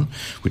Motown,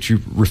 which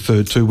you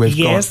referred to. We've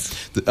got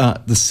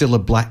the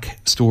Cilla Black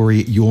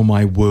story, You're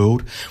My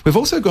World. We've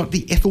also got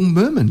the Ethel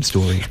Merman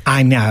story.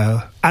 I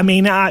know. I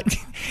mean,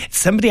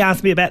 somebody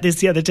asked me about this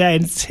the other day,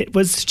 and it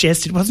was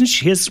suggested, wasn't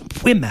she a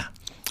swimmer?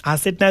 I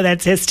said, no,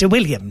 that's Esther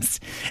Williams,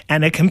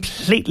 and a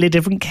completely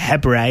different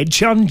cabaret.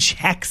 John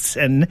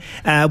Jackson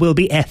will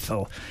be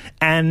Ethel,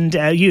 and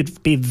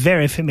you'd be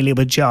very familiar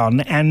with John.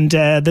 And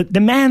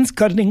the man's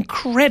got an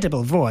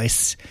incredible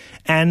voice,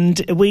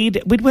 and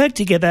we'd worked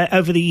together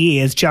over the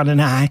years, John and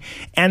I,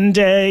 and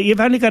you've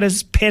only got to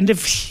spend a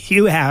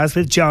few hours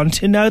with John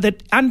to know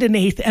that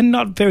underneath, and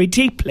not very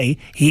deeply,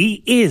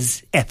 he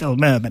is Ethel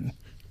Merman.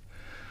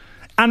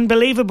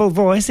 Unbelievable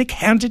voice, a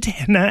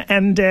countertenor,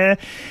 and,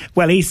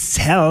 well, he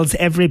sells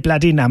every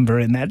bloody number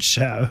in that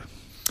show.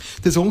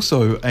 There's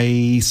also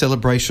a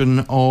celebration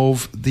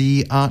of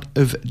the art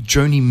of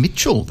Joni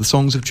Mitchell, the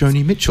songs of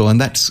Joni Mitchell,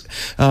 and that's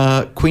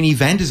Queenie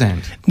van der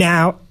Zandt.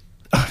 Now,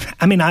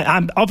 I mean,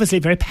 I'm obviously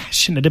very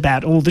passionate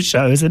about all the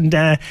shows,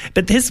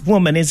 but this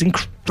woman is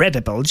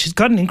incredible. She's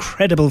got an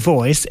incredible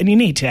voice, and you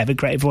need to have a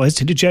great voice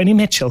to do Joni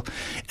Mitchell.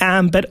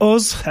 But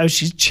also,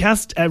 she's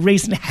just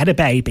recently had a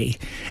baby,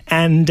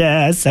 and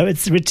so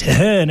it's the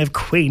return of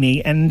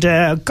Queenie, and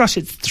gosh,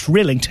 it's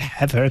thrilling to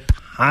have her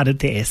part of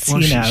this.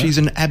 Well, she's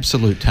an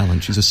absolute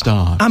talent. She's a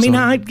star. I mean,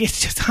 I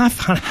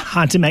find it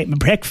hard to make my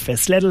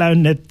breakfast, let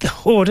alone the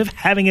thought of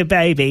having a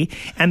baby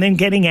and then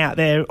getting out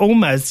there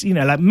almost,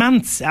 like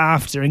months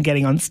after and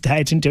getting on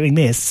stage and doing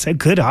this. So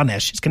good on her.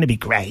 She's going to be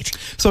great.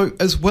 So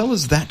as well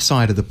as that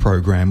side of the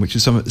program, which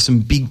is some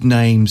big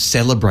names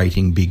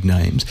celebrating big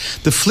names,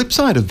 the flip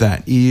side of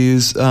that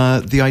is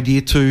the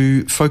idea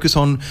to focus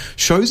on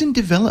shows in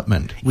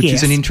development, which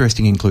is an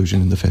interesting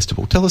inclusion in the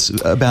festival. Tell us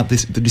about the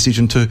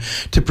decision to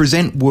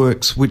present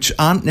works which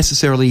aren't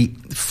necessarily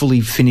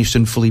fully finished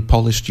and fully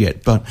polished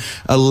yet, but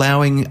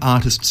allowing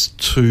artists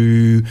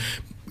to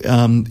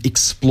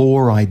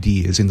explore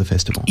ideas in the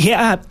festival.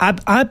 Yeah,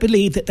 I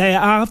believe that they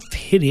are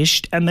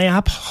finished and they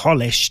are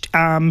polished.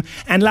 And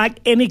like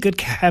any good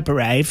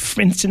cabaret,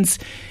 for instance,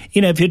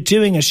 if you're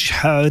doing a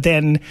show,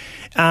 then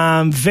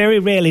very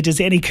rarely does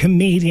any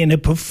comedian or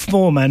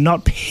performer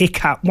not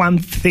pick up one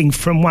thing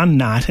from one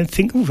night and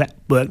think, oh, that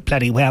worked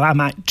bloody well. I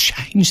might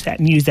change that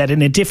and use that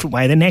in a different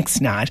way the next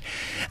night.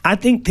 I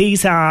think they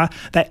are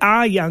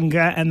younger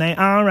and they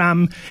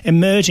are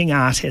emerging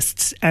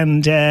artists,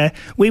 and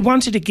we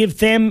wanted to give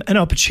them an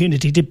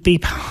opportunity to be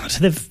part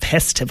of the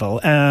festival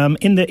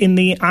in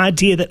the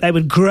idea that they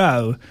would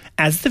grow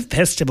as the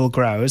festival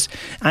grows.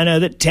 I know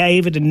that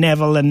David and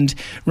Neville and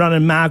Ron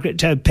and Margaret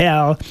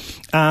Topel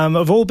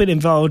have all been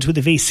involved with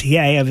the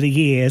VCA over the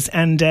years,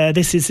 and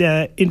this is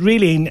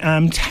really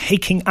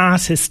taking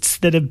artists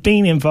that have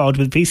been involved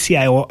with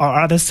VCA or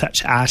other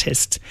such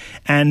artists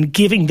and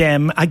giving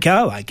them a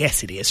go, I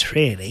guess it is,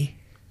 really.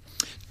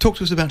 Talk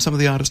to us about some of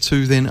the artists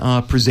who then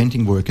are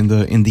presenting work in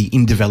the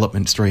in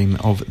development stream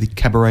of the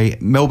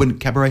Melbourne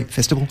Cabaret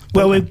Festival.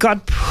 Well, we've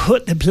got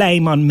Put the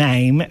Blame on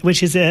Mame,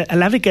 which is a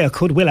lovely girl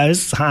called Willow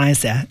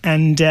Sizer.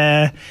 And,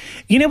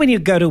 when you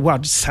go to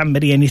watch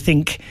somebody and you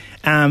think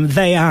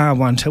they are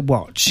one to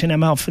watch,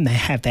 and often they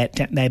have that,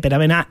 don't they? But, I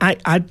mean,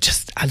 I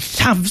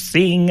love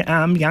seeing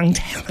young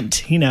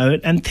talent,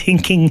 and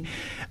thinking,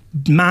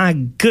 my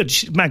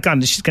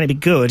goodness, she's going to be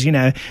good,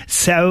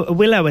 So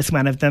Willow is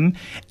one of them.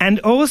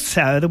 And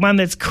also the one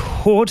that's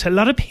caught a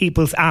lot of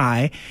people's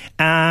eye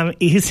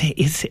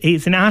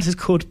is an artist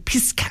called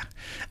Pisca.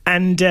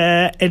 And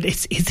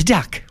it's a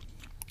duck.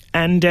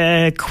 And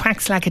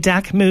quacks like a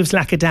duck, moves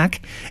like a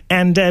duck,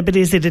 and but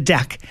is it a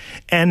duck?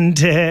 And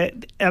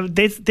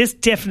there's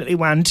definitely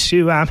one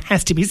who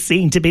has to be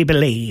seen to be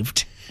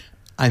believed.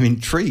 I'm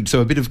intrigued.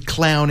 So a bit of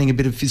clowning, a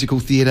bit of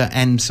physical theatre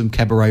and some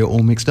cabaret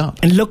all mixed up.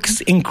 And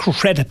looks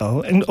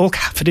incredible and all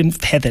covered in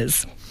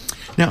feathers.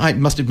 Now, I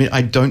must admit,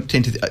 I don't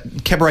tend to...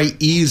 cabaret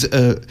is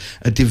a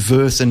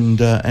diverse and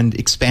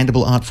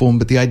expandable art form,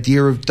 but the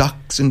idea of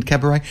ducks and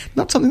cabaret,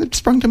 not something that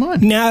sprung to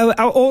mind. No,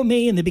 or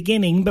me in the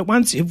beginning, but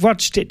once you've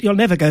watched it, you'll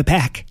never go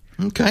back.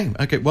 Okay.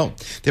 Well,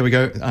 there we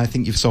go. I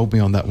think you've sold me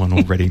on that one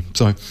already.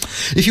 So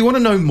if you want to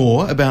know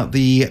more about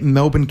the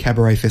Melbourne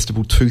Cabaret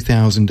Festival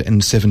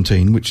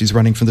 2017, which is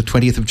running from the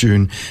 20th of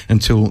June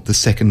until the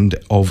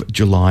 2nd of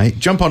July,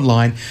 jump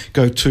online,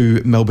 go to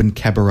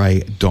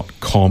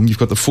melbournecabaret.com. You've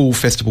got the full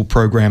festival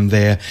program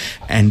there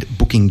and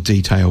booking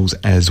details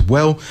as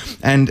well.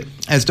 And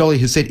as Dolly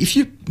has said, if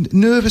you're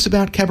nervous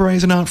about cabaret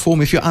as an art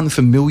form, if you're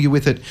unfamiliar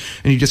with it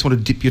and you just want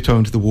to dip your toe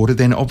into the water,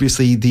 then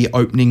obviously the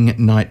opening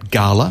night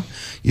gala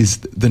is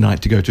the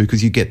night to go to,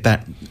 because you get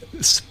that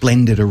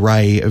splendid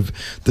array of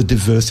the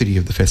diversity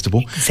of the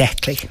festival.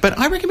 Exactly. But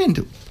I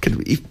recommend,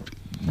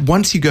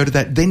 once you go to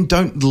that, then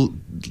don't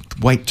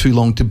wait too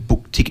long to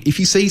book tickets. If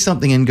you see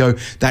something and go,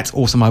 that's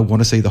awesome, I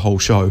want to see the whole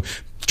show,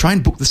 try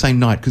and book the same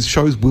night, because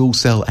shows will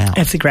sell out.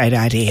 That's a great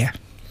idea.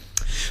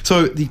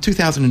 So the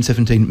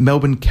 2017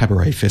 Melbourne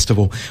Cabaret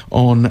Festival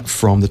on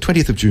from the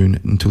 20th of June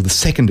until the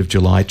 2nd of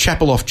July.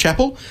 Chapel off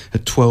Chapel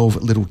at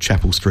 12 Little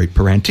Chapel Street,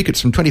 Paran. Tickets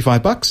from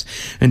 $25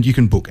 and you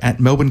can book at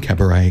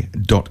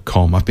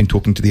melbournecabaret.com. I've been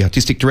talking to the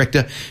artistic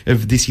director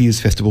of this year's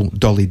festival,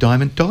 Dolly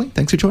Diamond. Dolly,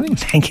 thanks for joining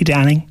us. Thank you,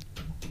 darling.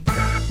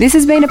 This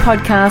has been a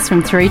podcast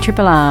from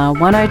 3RRR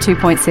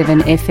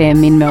 102.7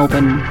 FM in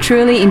Melbourne.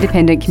 Truly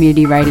independent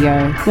community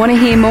radio. Want to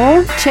hear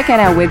more? Check out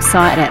our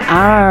website at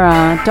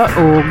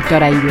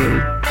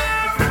rrr.org.au.